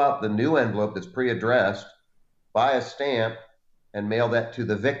 pull out the new envelope that's pre-addressed, buy a stamp, and mail that to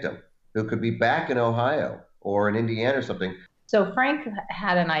the victim, who could be back in Ohio or in Indiana or something. So Frank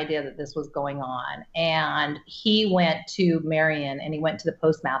had an idea that this was going on, and he went to Marion, and he went to the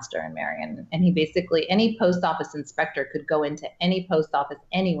postmaster in Marion, and he basically, any post office inspector could go into any post office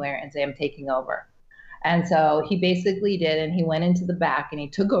anywhere and say, "I'm taking over." And so he basically did, and he went into the back and he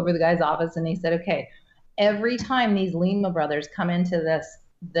took over the guy's office, and he said, "Okay, every time these Lima brothers come into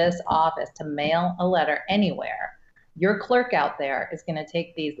this office to mail a letter anywhere, your clerk out there is going to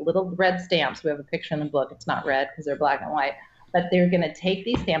take these little red stamps." We have a picture in the book. It's not red because they're black and white. But they're going to take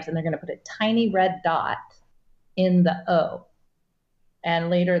these stamps and they're going to put a tiny red dot in the O. And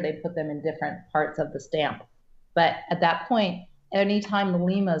later they put them in different parts of the stamp. But at that point, anytime the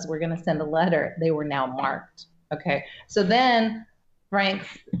Limas were going to send a letter, they were now marked. Okay. So then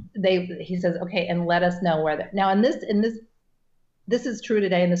he says, "Okay, and let us know where they're." Now, this is true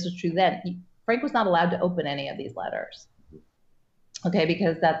today, and this is true then. Frank was not allowed to open any of these letters. Okay,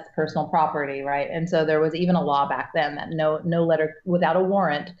 because that's personal property, right? And so there was even a law back then that no letter without a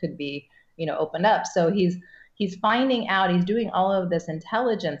warrant could be, opened up. So he's finding out, he's doing all of this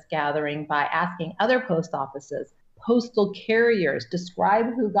intelligence gathering by asking other post offices, postal carriers,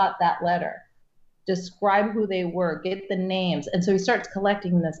 describe who got that letter, describe who they were, get the names. And so he starts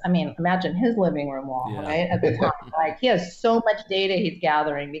collecting this. I mean, imagine his living room wall, right? At the time, like he has so much data he's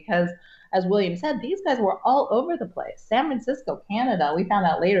gathering because, as William said, these guys were all over the place. San Francisco, Canada, we found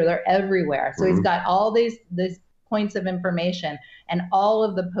out later, they're everywhere. So he's got all these points of information, and all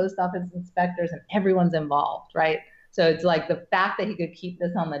of the post office inspectors, and everyone's involved, right? So it's like the fact that he could keep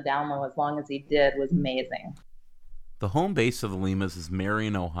this on the down low as long as he did was amazing. The home base of the Limas is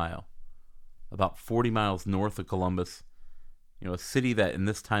Marion, Ohio, about 40 miles north of Columbus. A city that in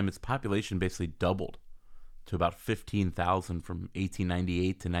this time its population basically doubled to about 15,000 from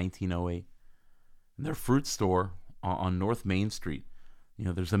 1898 to 1908. And their fruit store on North Main Street,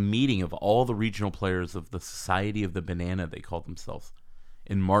 there's a meeting of all the regional players of the Society of the Banana, they call themselves,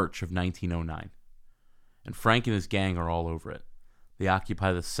 in March of 1909. And Frank and his gang are all over it. They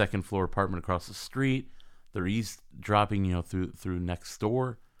occupy the second floor apartment across the street. They're eavesdropping, through next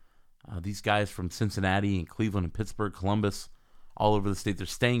door. These guys from Cincinnati and Cleveland and Pittsburgh, Columbus, all over the state, they're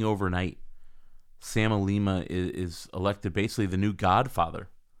staying overnight. Sam Alima is elected basically the new godfather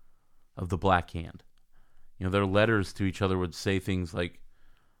of the Black Hand. Their letters to each other would say things like,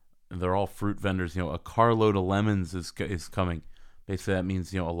 they're all fruit vendors, a carload of lemons is coming. Basically, that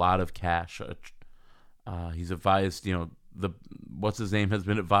means, a lot of cash. He's advised, what's his name has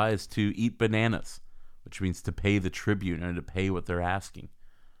been advised to eat bananas, which means to pay the tribute and to pay what they're asking.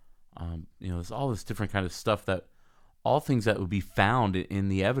 There's all this different kind of stuff all things that would be found in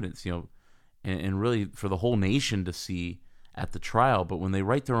the evidence, and really for the whole nation to see at the trial. But when they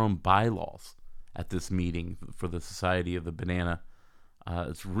write their own bylaws at this meeting for the Society of the Banana,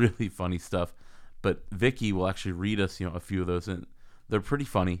 it's really funny stuff. But Vicky will actually read us, a few of those, and they're pretty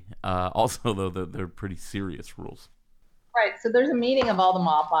funny. Also, though, they're pretty serious rules. Right. So there's a meeting of all the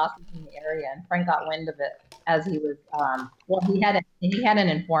mob bosses in the area, and Frank got wind of it as he was. He had an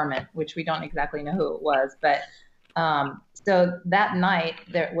informant, which we don't exactly know who it was, but so that night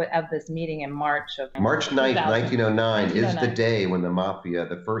of this meeting in March 9th, 1909 is the day when the mafia,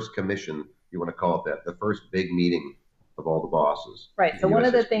 the first commission, you want to call it that, the first big meeting of all the bosses. Right. So one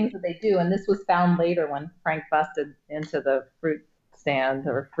of the things that they do, and this was found later when Frank busted into the fruit stand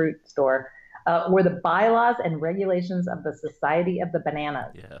or fruit store, were the bylaws and regulations of the Society of the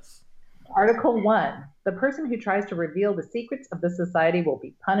Bananas. Yes. Article 1, the person who tries to reveal the secrets of the society will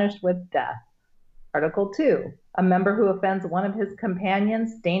be punished with death. Article 2, a member who offends one of his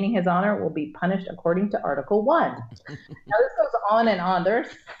companions, staining his honor, will be punished according to Article 1. Now this goes on and on. There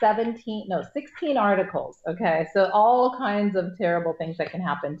are 16 articles, okay? So all kinds of terrible things that can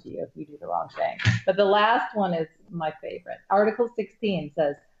happen to you if you do the wrong thing. But the last one is my favorite. Article 16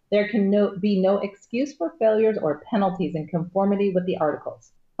 says, there can be no excuse for failures or penalties in conformity with the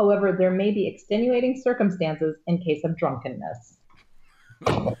articles. However, there may be extenuating circumstances in case of drunkenness.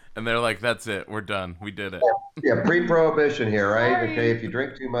 And they're like, that's it. We're done. We did it. Yeah, pre-prohibition here, right? Sorry. Okay, if you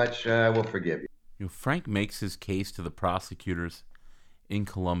drink too much, we'll forgive you. Frank makes his case to the prosecutors in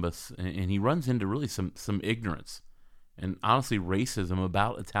Columbus, and he runs into really some ignorance and honestly racism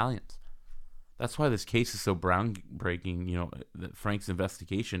about Italians. That's why this case is so groundbreaking, that Frank's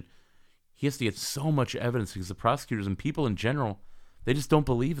investigation. He has to get so much evidence because the prosecutors and people in general, they just don't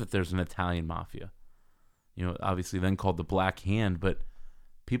believe that there's an Italian mafia. Obviously then called the Black Hand, but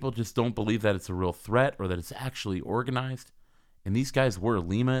people just don't believe that it's a real threat or that it's actually organized. And these guys were.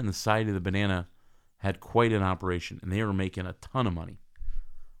 Lima and the Society of the Banana had quite an operation, and they were making a ton of money.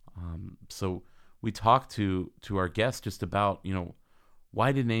 So we talked to our guest just about,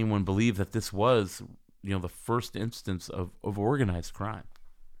 why didn't anyone believe that this was, the first instance of organized crime?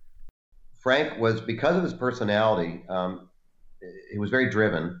 Frank was, because of his personality, he was very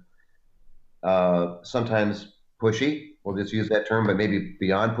driven, sometimes pushy. We'll just use that term, but maybe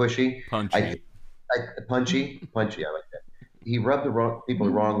beyond pushy. Punchy. Punchy. I like that. He rubbed people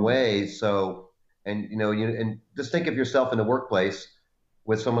the wrong way. So, and just think of yourself in the workplace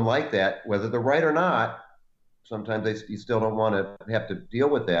with someone like that, whether they're right or not. Sometimes you still don't want to have to deal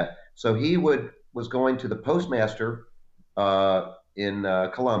with that. So he was going to the postmaster in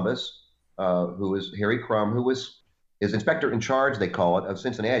Columbus, who was Harry Crum, who was his inspector in charge, they call it, of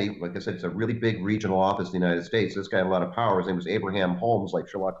Cincinnati. Like I said, it's a really big regional office in the United States. This guy had a lot of power. His name was Abraham Holmes, like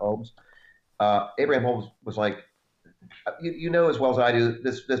Sherlock Holmes. Abraham Holmes was like, you know as well as I do,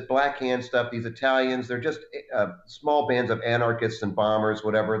 this Black Hand stuff, these Italians, they're just small bands of anarchists and bombers,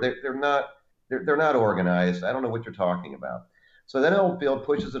 whatever. They're not organized. I don't know what you're talking about. So then Oldfield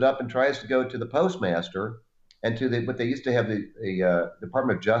pushes it up and tries to go to the postmaster and to what they used to have, the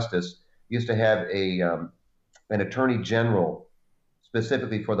Department of Justice used to have an attorney general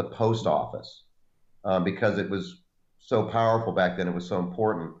specifically for the post office because it was so powerful back then. It was so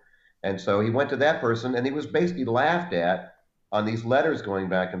important. And so he went to that person, and he was basically laughed at on these letters going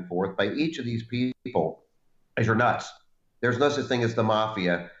back and forth by each of these people as you're nuts. There's no such thing as the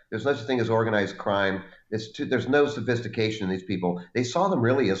mafia. There's no such thing as organized crime. There's no sophistication in these people. They saw them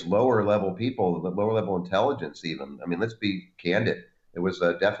really as lower level people, lower level intelligence even. I mean, let's be candid. There was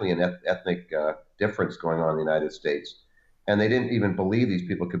definitely an ethnic difference going on in the United States. And they didn't even believe these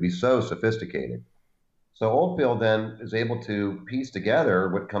people could be so sophisticated. So Oldfield then is able to piece together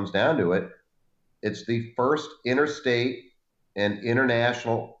what comes down to it. It's the first interstate and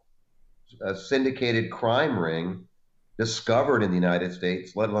international syndicated crime ring discovered in the United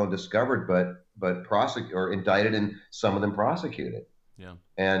States, let alone discovered, but prosecuted or indicted, and some of them prosecuted. Yeah.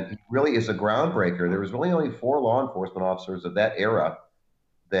 And it really is a groundbreaker. There was really only 4 law enforcement officers of that era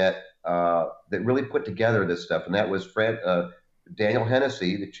that really put together this stuff, and that was Daniel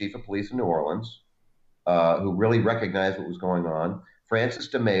Hennessy, the chief of police in New Orleans, who really recognized what was going on. Francis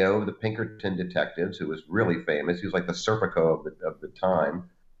DeMeo of the Pinkerton Detectives, who was really famous. He was like the Serpico of the time.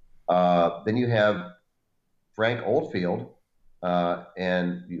 Then you have Frank Oldfield,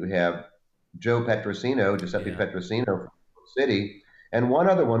 and you have Joe Petrosino, Giuseppe Petrosino from New York City. And one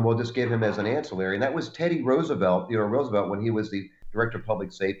other one we'll just give him as an ancillary, and that was Teddy Roosevelt, Theodore Roosevelt, when he was the director of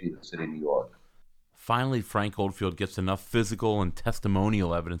public safety of the city of New York. Finally, Frank Oldfield gets enough physical and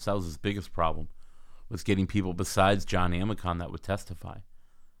testimonial evidence. That was his biggest problem, was getting people besides John Amicon that would testify.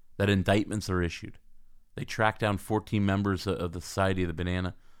 That indictments are issued. They track down 14 members of the Society of the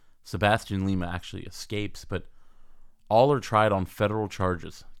Banana. Sebastian Lima actually escapes, but all are tried on federal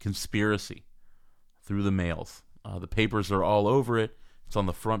charges, conspiracy, through the mails. The papers are all over it. It's on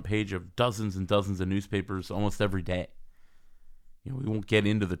the front page of dozens and dozens of newspapers almost every day. We won't get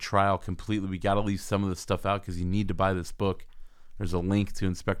into the trial completely. We got to leave some of this stuff out because you need to buy this book. There's a link to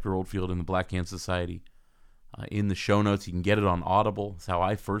Inspector Oldfield and the Black Hand Society in the show notes. You can get it on Audible. That's how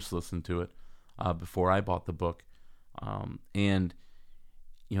I first listened to it before I bought the book. And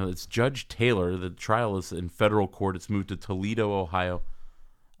it's Judge Taylor. The trial is in federal court. It's moved to Toledo, Ohio.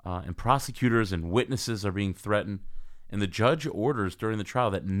 And prosecutors and witnesses are being threatened. And the judge orders during the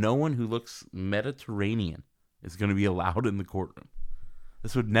trial that no one who looks Mediterranean is going to be allowed in the courtroom.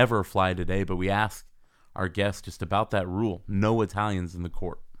 This would never fly today, but we asked our guest just about that rule. No Italians in the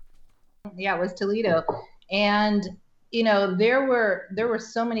court. Yeah, it was Toledo. And, there were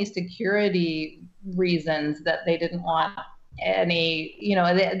so many security reasons that they didn't want any,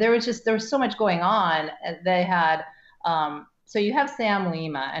 there was so much going on. They had, so you have Sam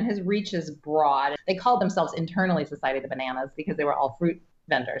Lima, and his reach is broad. They called themselves internally Society of the Bananas because they were all fruit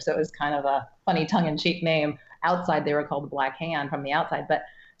vendors. So it was kind of a funny tongue-in-cheek name. Outside, they were called the Black Hand from the outside. But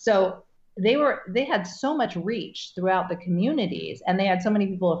so they had so much reach throughout the communities, and they had so many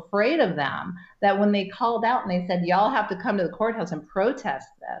people afraid of them that when they called out and they said, y'all have to come to the courthouse and protest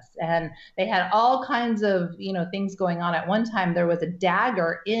this. And they had all kinds of, things going on. At one time, there was a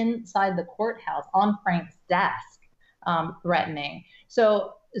dagger inside the courthouse on Frank's desk, threatening.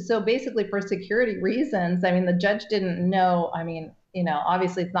 So basically for security reasons, the judge didn't know,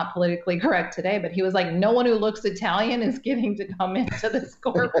 obviously it's not politically correct today, but he was like, no one who looks Italian is getting to come into this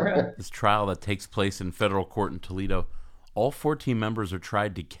courtroom. This trial that takes place in federal court in Toledo, all 14 members are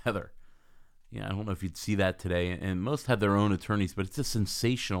tried together. I don't know if you'd see that today, and most had their own attorneys, but it's a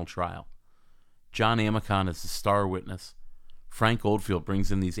sensational trial. John Amicon is the star witness. Frank Oldfield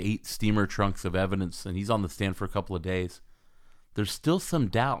brings in these 8 steamer trunks of evidence, and he's on the stand for a couple of days. There's still some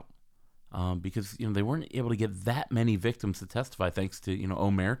doubt. Because they weren't able to get that many victims to testify thanks to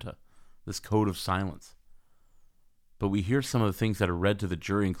Omerta, this code of silence. But we hear some of the things that are read to the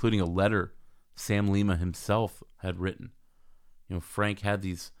jury, including a letter Sam Lima himself had written. Frank had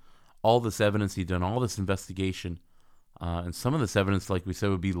all this evidence, he'd done all this investigation, and some of this evidence, like we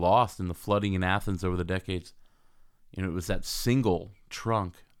said, would be lost in the flooding in Athens over the decades. It was that single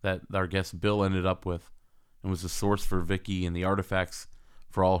trunk that our guest Bill ended up with, and was the source for Vicky and the artifacts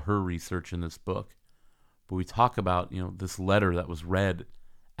for all her research in this book. But we talk about, this letter that was read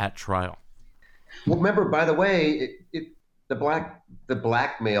at trial. Well, remember, by the way, the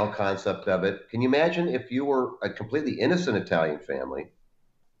blackmail concept of it. Can you imagine if you were a completely innocent Italian family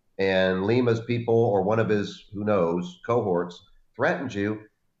and Lima's people or one of his, who knows, cohorts threatened you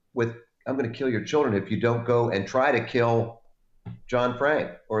with, I'm going to kill your children if you don't go and try to kill John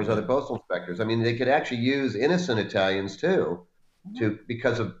Frank or his other postal inspectors. They could actually use innocent Italians too,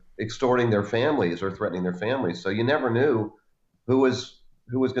 because of extorting their families or threatening their families. So you never knew who was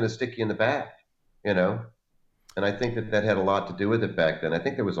going to stick you in the back, And I think that had a lot to do with it back then. I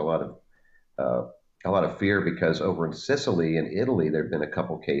think there was a lot of fear because over in Sicily and Italy, there have been a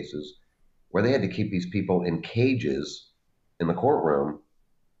couple cases where they had to keep these people in cages in the courtroom,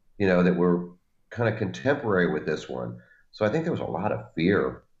 that were kind of contemporary with this one. So I think there was a lot of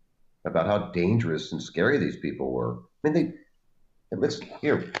fear about how dangerous and scary these people were. If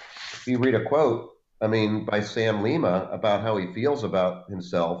you read a quote, by Sam Lima about how he feels about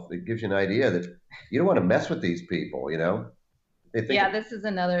himself, it gives you an idea that you don't want to mess with these people, This is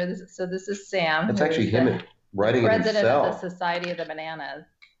another. This is Sam. It's actually him writing it himself. President of the Society of the Bananas.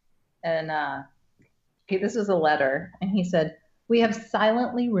 And this was a letter. And he said, "We have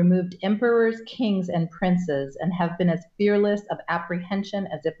silently removed emperors, kings, and princes, and have been as fearless of apprehension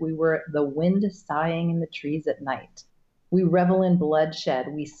as if we were the wind sighing in the trees at night. We revel in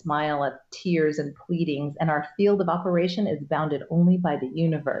bloodshed, we smile at tears and pleadings, and our field of operation is bounded only by the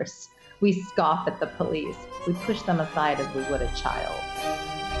universe. We scoff at the police. We push them aside as we would a child."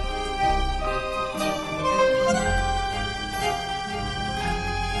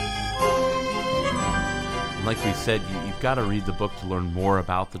 like we said, you've got to read the book to learn more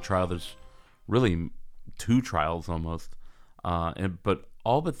about the trial. There's really 2 trials almost, but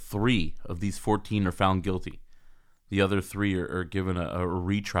all but 3 of these 14 are found guilty. The other 3 are given a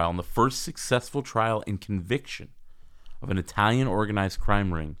retrial. And the first successful trial and conviction of an Italian organized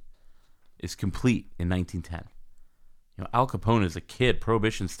crime ring is complete in 1910. Al Capone is a kid.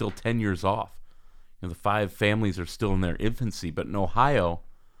 Prohibition's still 10 years off. The 5 families are still in their infancy. But in Ohio,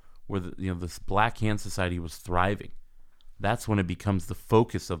 where this Black Hand Society was thriving, that's when it becomes the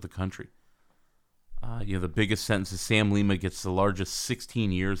focus of the country. The biggest sentence is Sam Lima gets the largest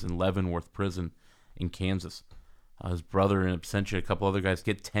 16 years in Leavenworth Prison in Kansas. His brother in absentia, a couple other guys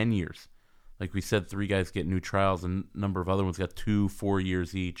get 10 years. Like we said, 3 guys get new trials, and a number of other ones got 2-4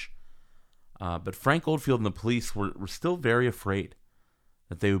 years each. But Frank Oldfield and the police were still very afraid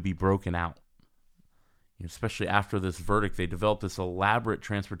that they would be broken out. Especially after this verdict, they developed this elaborate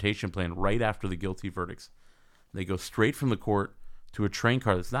transportation plan right after the guilty verdicts. They go straight from the court to a train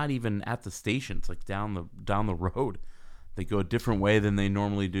car that's not even at the station. It's like down the road. They go a different way than they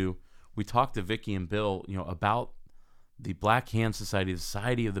normally do. We talked to Vicki and Bill, about the Black Hand Society, the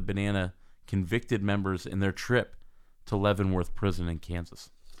Society of the Banana, convicted members in their trip to Leavenworth Prison in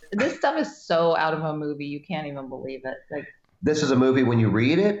Kansas. This stuff is so out of a movie, you can't even believe it. Like, this is a movie when you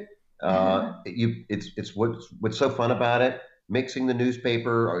read it. It's what's so fun about it. Mixing the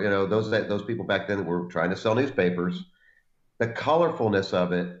newspaper, those people back then that were trying to sell newspapers. The colorfulness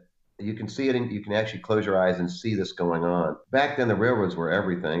of it, you can see it, and you can actually close your eyes and see this going on. Back then, the railroads were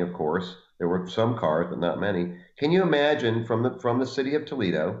everything. Of course, there were some cars, but not many. Can you imagine from the city of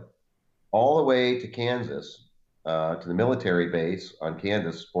Toledo all the way to Kansas? To the military base on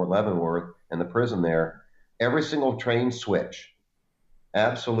Kansas, Fort Leavenworth, and the prison there, every single train switch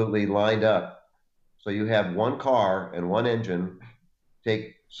absolutely lined up. So you have one car and one engine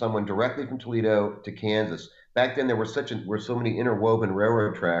take someone directly from Toledo to Kansas. Back then, there were so many interwoven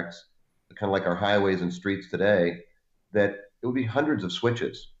railroad tracks, kind of like our highways and streets today, that it would be hundreds of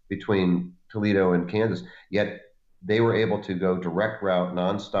switches between Toledo and Kansas. Yet they were able to go direct route,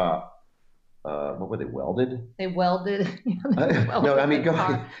 nonstop. What were they, welded? They welded. No, I mean, go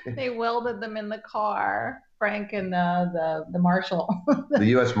ahead. They welded them in the car, Frank and the marshal. The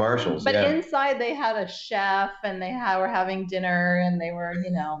U.S. Marshals, but yeah. Inside they had a chef, and were having dinner, and they were,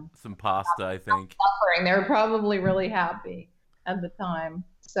 some pasta, I think. Suffering. They were probably really happy at the time.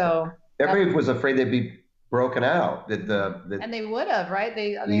 So everybody was afraid they'd be broken out. And they would have, right?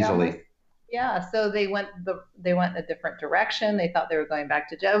 They easily. Yeah, so they went in a different direction. They thought they were going back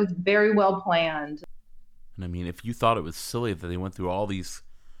to jail. It was very well planned. And I mean, if you thought it was silly that they went through all these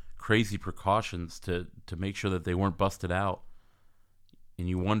crazy precautions to make sure that they weren't busted out, and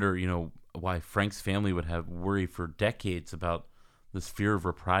you wonder, why Frank's family would have worry for decades about this fear of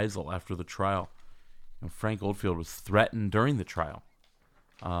reprisal after the trial. Frank Oldfield was threatened during the trial.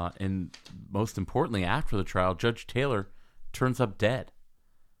 And most importantly, after the trial, Judge Taylor turns up dead.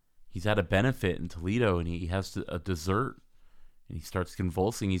 He's at a benefit in Toledo, and he has a dessert, and he starts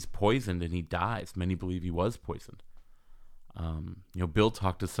convulsing. He's poisoned, and he dies. Many believe he was poisoned. Bill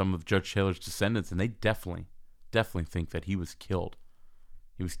talked to some of Judge Taylor's descendants, and they definitely think that he was killed.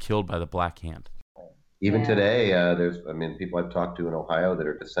 He was killed by the Black Hand. Even today, there's people I've talked to in Ohio that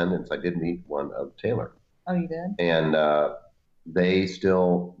are descendants. I did meet one of Taylor. Oh, you did? And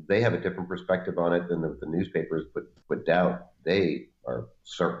they have a different perspective on it than the newspapers, but without, they are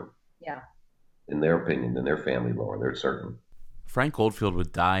certain. Yeah. In their opinion, in their family lore, they're certain. Frank Oldfield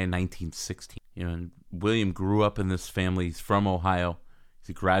would die in 1916. And William grew up in this family. He's from Ohio. He's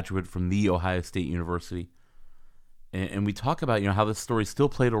a graduate from the Ohio State University. And we talk about, how this story still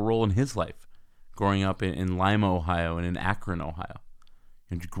played a role in his life, growing up in Lima, Ohio, and in Akron, Ohio,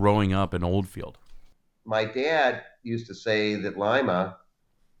 and growing up in Oldfield. My dad used to say that Lima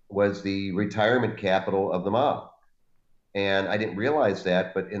was the retirement capital of the mob. And I didn't realize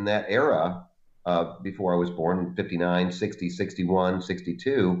that, but in that era, before I was born, 59, 60, 61,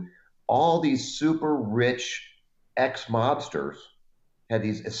 62, all these super rich ex-mobsters had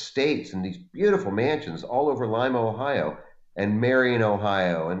these estates and these beautiful mansions all over Lima, Ohio, and Marion,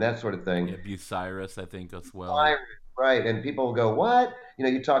 Ohio, and that sort of thing. Yeah, Bucyrus, I think, as well. Right, and people go, what?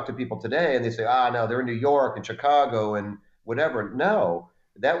 You talk to people today, and they say, no, they're in New York and Chicago and whatever. No.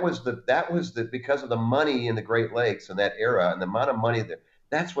 That was because of the money in the Great Lakes in that era and the amount of money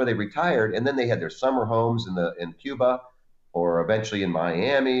that's where they retired. And then they had their summer homes in Cuba, or eventually in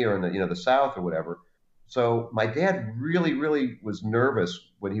Miami, or in the South or whatever. So my dad really, really was nervous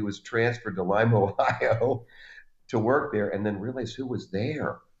when he was transferred to Lima, Ohio, to work there, and then realized who was there.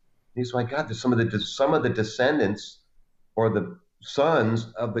 And he's like, God, there's some of the descendants, or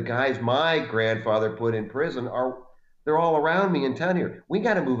sons of the guys my grandfather put in prison they're all around me in town here. We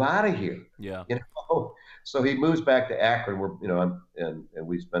got to move out of here. Yeah. So he moves back to Akron, where and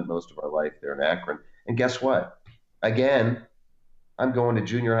we spent most of our life there in Akron. And guess what? Again, I'm going to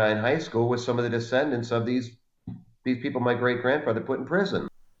junior high and high school with some of the descendants of these people my great grandfather put in prison.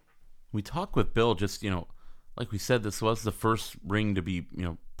 We talked with Bill. Just like we said, this was the first ring to be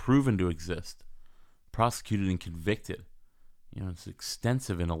proven to exist, prosecuted and convicted. It's an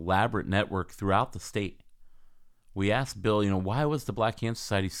extensive and elaborate network throughout the state. We asked Bill, why was the Black Hand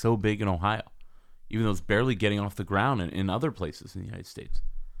Society so big in Ohio, even though it's barely getting off the ground in other places in the United States?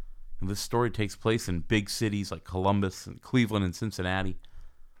 And this story takes place in big cities like Columbus and Cleveland and Cincinnati,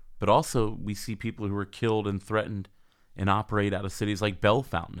 but also we see people who were killed and threatened and operate out of cities like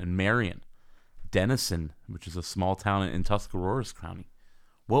Bellefontaine and Marion, Denison, which is a small town in Tuscarawas County.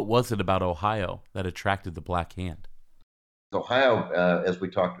 What was it about Ohio that attracted the Black Hand? Ohio, as we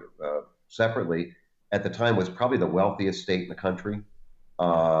talked separately, at the time was probably the wealthiest state in the country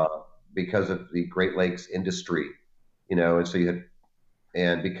because of the Great Lakes industry, and so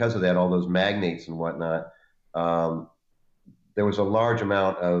and because of that, all those magnates and whatnot, there was a large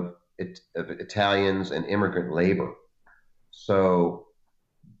amount of Italians and immigrant labor. So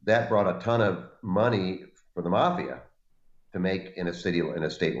that brought a ton of money for the mafia to make in a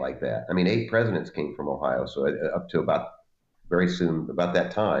state like that. I mean, 8 presidents came from Ohio, so up to about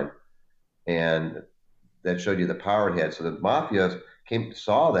that time, and that showed you the power it had. So the mafia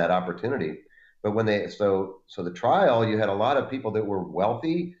saw that opportunity. But when so the trial, you had a lot of people that were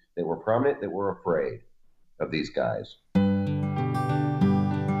wealthy, that were prominent, that were afraid of these guys.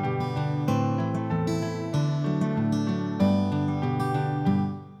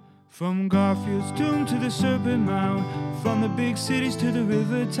 From Garfield's tomb to the Serpent Mound, from the big cities to the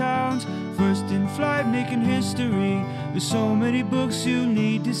river towns, first in flight making history. There's so many books you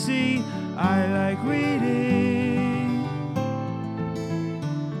need to see. I like reading,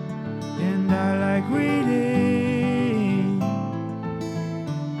 and I like reading.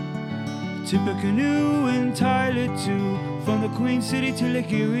 Tippecanoe and Tyler too, from the Queen City to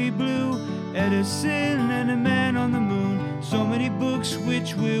Lake Erie Blue, Edison and a Man on the Moon. So many books,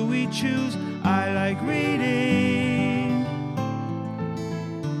 which will we choose? I like reading,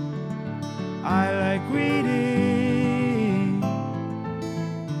 I like reading.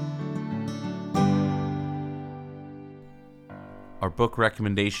 Our book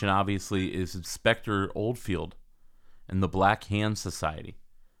recommendation, obviously, is Inspector Oldfield and the Black Hand Society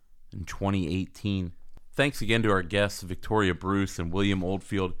in 2018. Thanks again to our guests, Victoria Bruce and William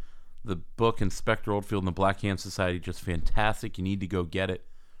Oldfield. The book, Inspector Oldfield and the Black Hand Society, just fantastic. You need to go get it.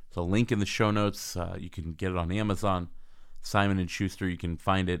 There's a link in the show notes. You can get it on Amazon, Simon & Schuster. You can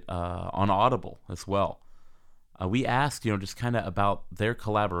find it on Audible as well. We asked, just kind of about their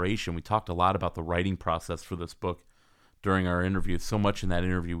collaboration. We talked a lot about the writing process for this book during our interview. So much in that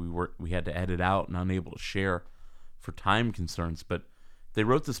interview we had to edit out and unable to share for time concerns. But they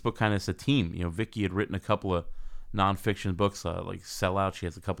wrote this book kind of as a team. Vicky had written a couple of nonfiction books, like Sell Out. She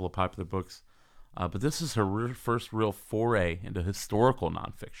has a couple of popular books. But this is her first real foray into historical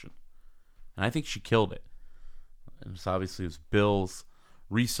nonfiction. And I think she killed it. And it's obviously it was Bill's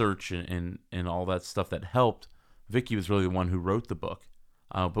research and all that stuff that helped. Vicky was really the one who wrote the book.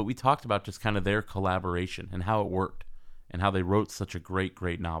 But we talked about just kind of their collaboration and how it worked and how they wrote such a great,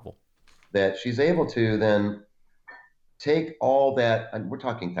 great novel. That she's able to then take all that, and we're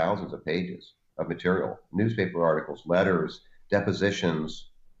talking thousands of pages of material, newspaper articles, letters,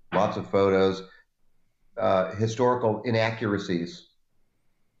 depositions, lots of photos, historical inaccuracies,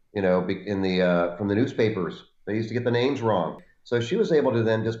 in the from the newspapers. They used to get the names wrong. So she was able to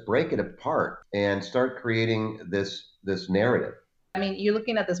then just break it apart and start creating this narrative. I mean, you're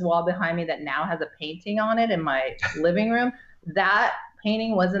looking at this wall behind me that now has a painting on it in my living room. That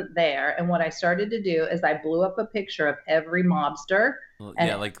painting wasn't there. And what I started to do is I blew up a picture of every mobster. Well,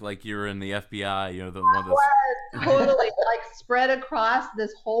 yeah, like you're in the FBI, the one that's totally spread across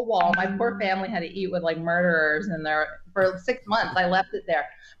this whole wall. My poor family had to eat with murderers in there for 6 months. I left it there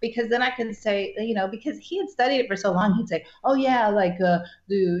because then I could say, because he had studied it for so long, he'd say, oh yeah, that's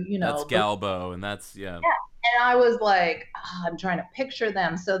Galbo, and that's yeah. And I was like, I'm trying to picture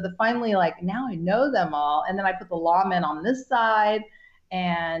them. So finally, now I know them all. And then I put the lawmen on this side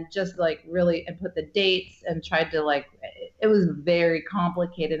and just really, and put the dates and tried to it was very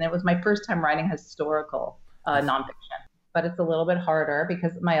complicated. And it was my first time writing historical nonfiction, but it's a little bit harder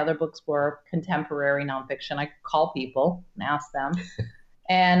because my other books were contemporary nonfiction. I call people and ask them.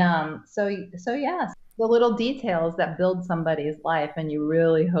 And so yes. The little details that build somebody's life, and you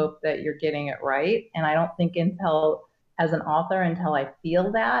really hope that you're getting it right. And I don't think Intel as an author until I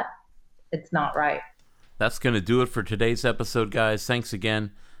feel that, it's not right. That's going to do it for today's episode, guys. Thanks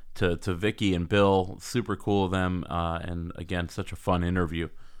again to Vicki and Bill. Super cool of them. And again, such a fun interview.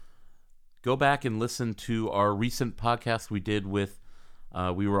 Go back and listen to our recent podcast we did with,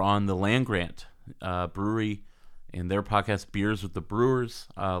 we were on the Land Grant Brewery and their podcast, Beers with the Brewers,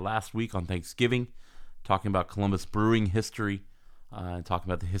 last week on Thanksgiving, talking about Columbus brewing history, and talking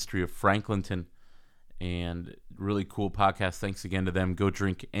about the history of Franklinton. And really cool podcast. Thanks again to them. Go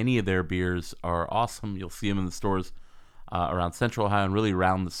drink any of their beers. Are awesome. You'll see them in the stores around Central Ohio and really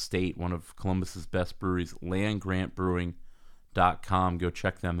around the state. One of Columbus's best breweries, landgrantbrewing.com. Go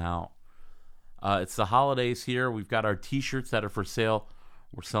check them out. It's the holidays here. We've got our t-shirts that are for sale.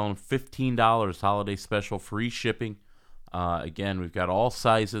 We're selling $15 holiday special, free shipping. Again, we've got all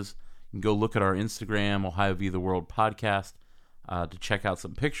sizes. You can go look at our Instagram, Ohio View the World podcast, to check out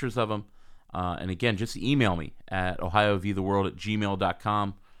some pictures of them. And again, just email me at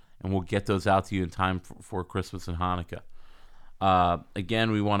ohioviewtheworld@gmail.com, and we'll get those out to you in time for Christmas and Hanukkah.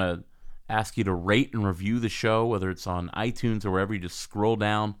 Again, we want to ask you to rate and review the show, whether it's on iTunes or wherever. You just scroll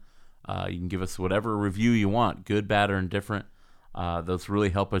down. You can give us whatever review you want, good, bad, or indifferent. Those really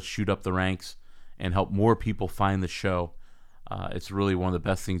help us shoot up the ranks and help more people find the show. It's really one of the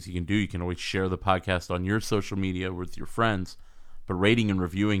best things you can do. You can always share the podcast on your social media with your friends. But rating and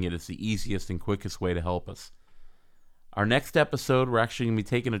reviewing it is the easiest and quickest way to help us. Our next episode, we're actually going to be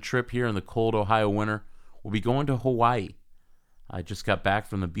taking a trip here in the cold Ohio winter. We'll be going to Hawaii. I just got back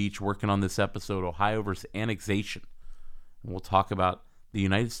from the beach working on this episode, Ohio versus Annexation. And we'll talk about the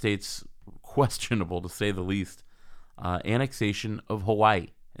United States' questionable, to say the least, annexation of Hawaii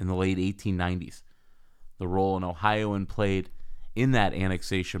in the late 1890s. The role an Ohioan played in that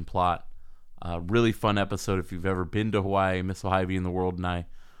annexation plot. Really fun episode if you've ever been to Hawaii. Miss Ohio View in the World and I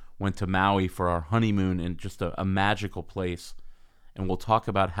went to Maui for our honeymoon in just a magical place. And we'll talk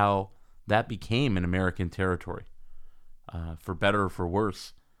about how that became an American territory, for better or for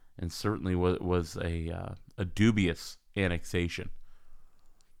worse, and certainly was a dubious annexation.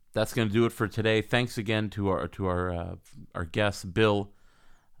 That's going to do it for today. Thanks again to our guests, Bill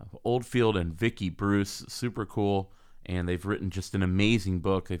Oldfield and Vicki Bruce. Super cool. And they've written just an amazing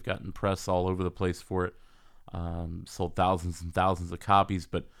book. They've gotten press all over the place for it. Sold thousands and thousands of copies.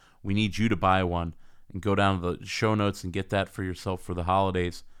 But we need you to buy one and go down to the show notes and get that for yourself for the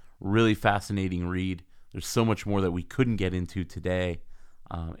holidays. Really fascinating read. There's so much more that we couldn't get into today.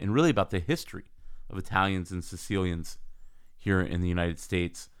 And really about the history of Italians and Sicilians here in the United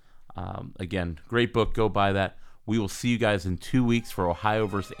States. Again, great book. Go buy that. We will see you guys in 2 weeks for Ohio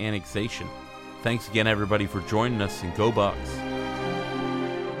versus Annexation. Thanks again, everybody, for joining us, and go Bucks.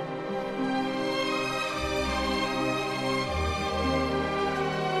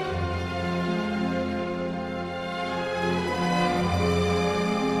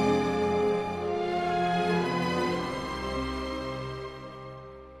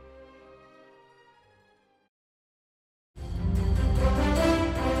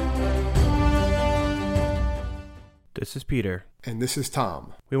 This is Peter. And this is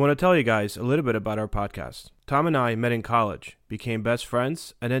Tom. We want to tell you guys a little bit about our podcast. Tom and I met in college, became best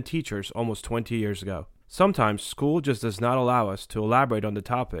friends, and then teachers almost 20 years ago. Sometimes school just does not allow us to elaborate on the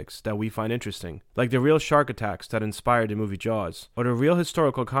topics that we find interesting, like the real shark attacks that inspired the movie Jaws, or the real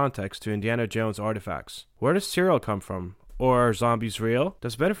historical context to Indiana Jones artifacts. Where does cereal come from? Or are zombies real?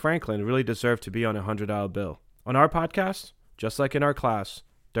 Does Ben Franklin really deserve to be on a $100 bill? On our podcast, just like in our class,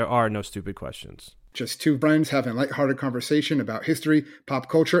 there are no stupid questions. Just two friends having a lighthearted conversation about history, pop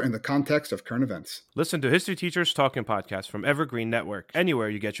culture, and the context of current events. Listen to History Teachers Talking Podcast from Evergreen Network, anywhere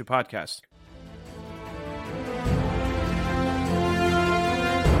you get your podcasts.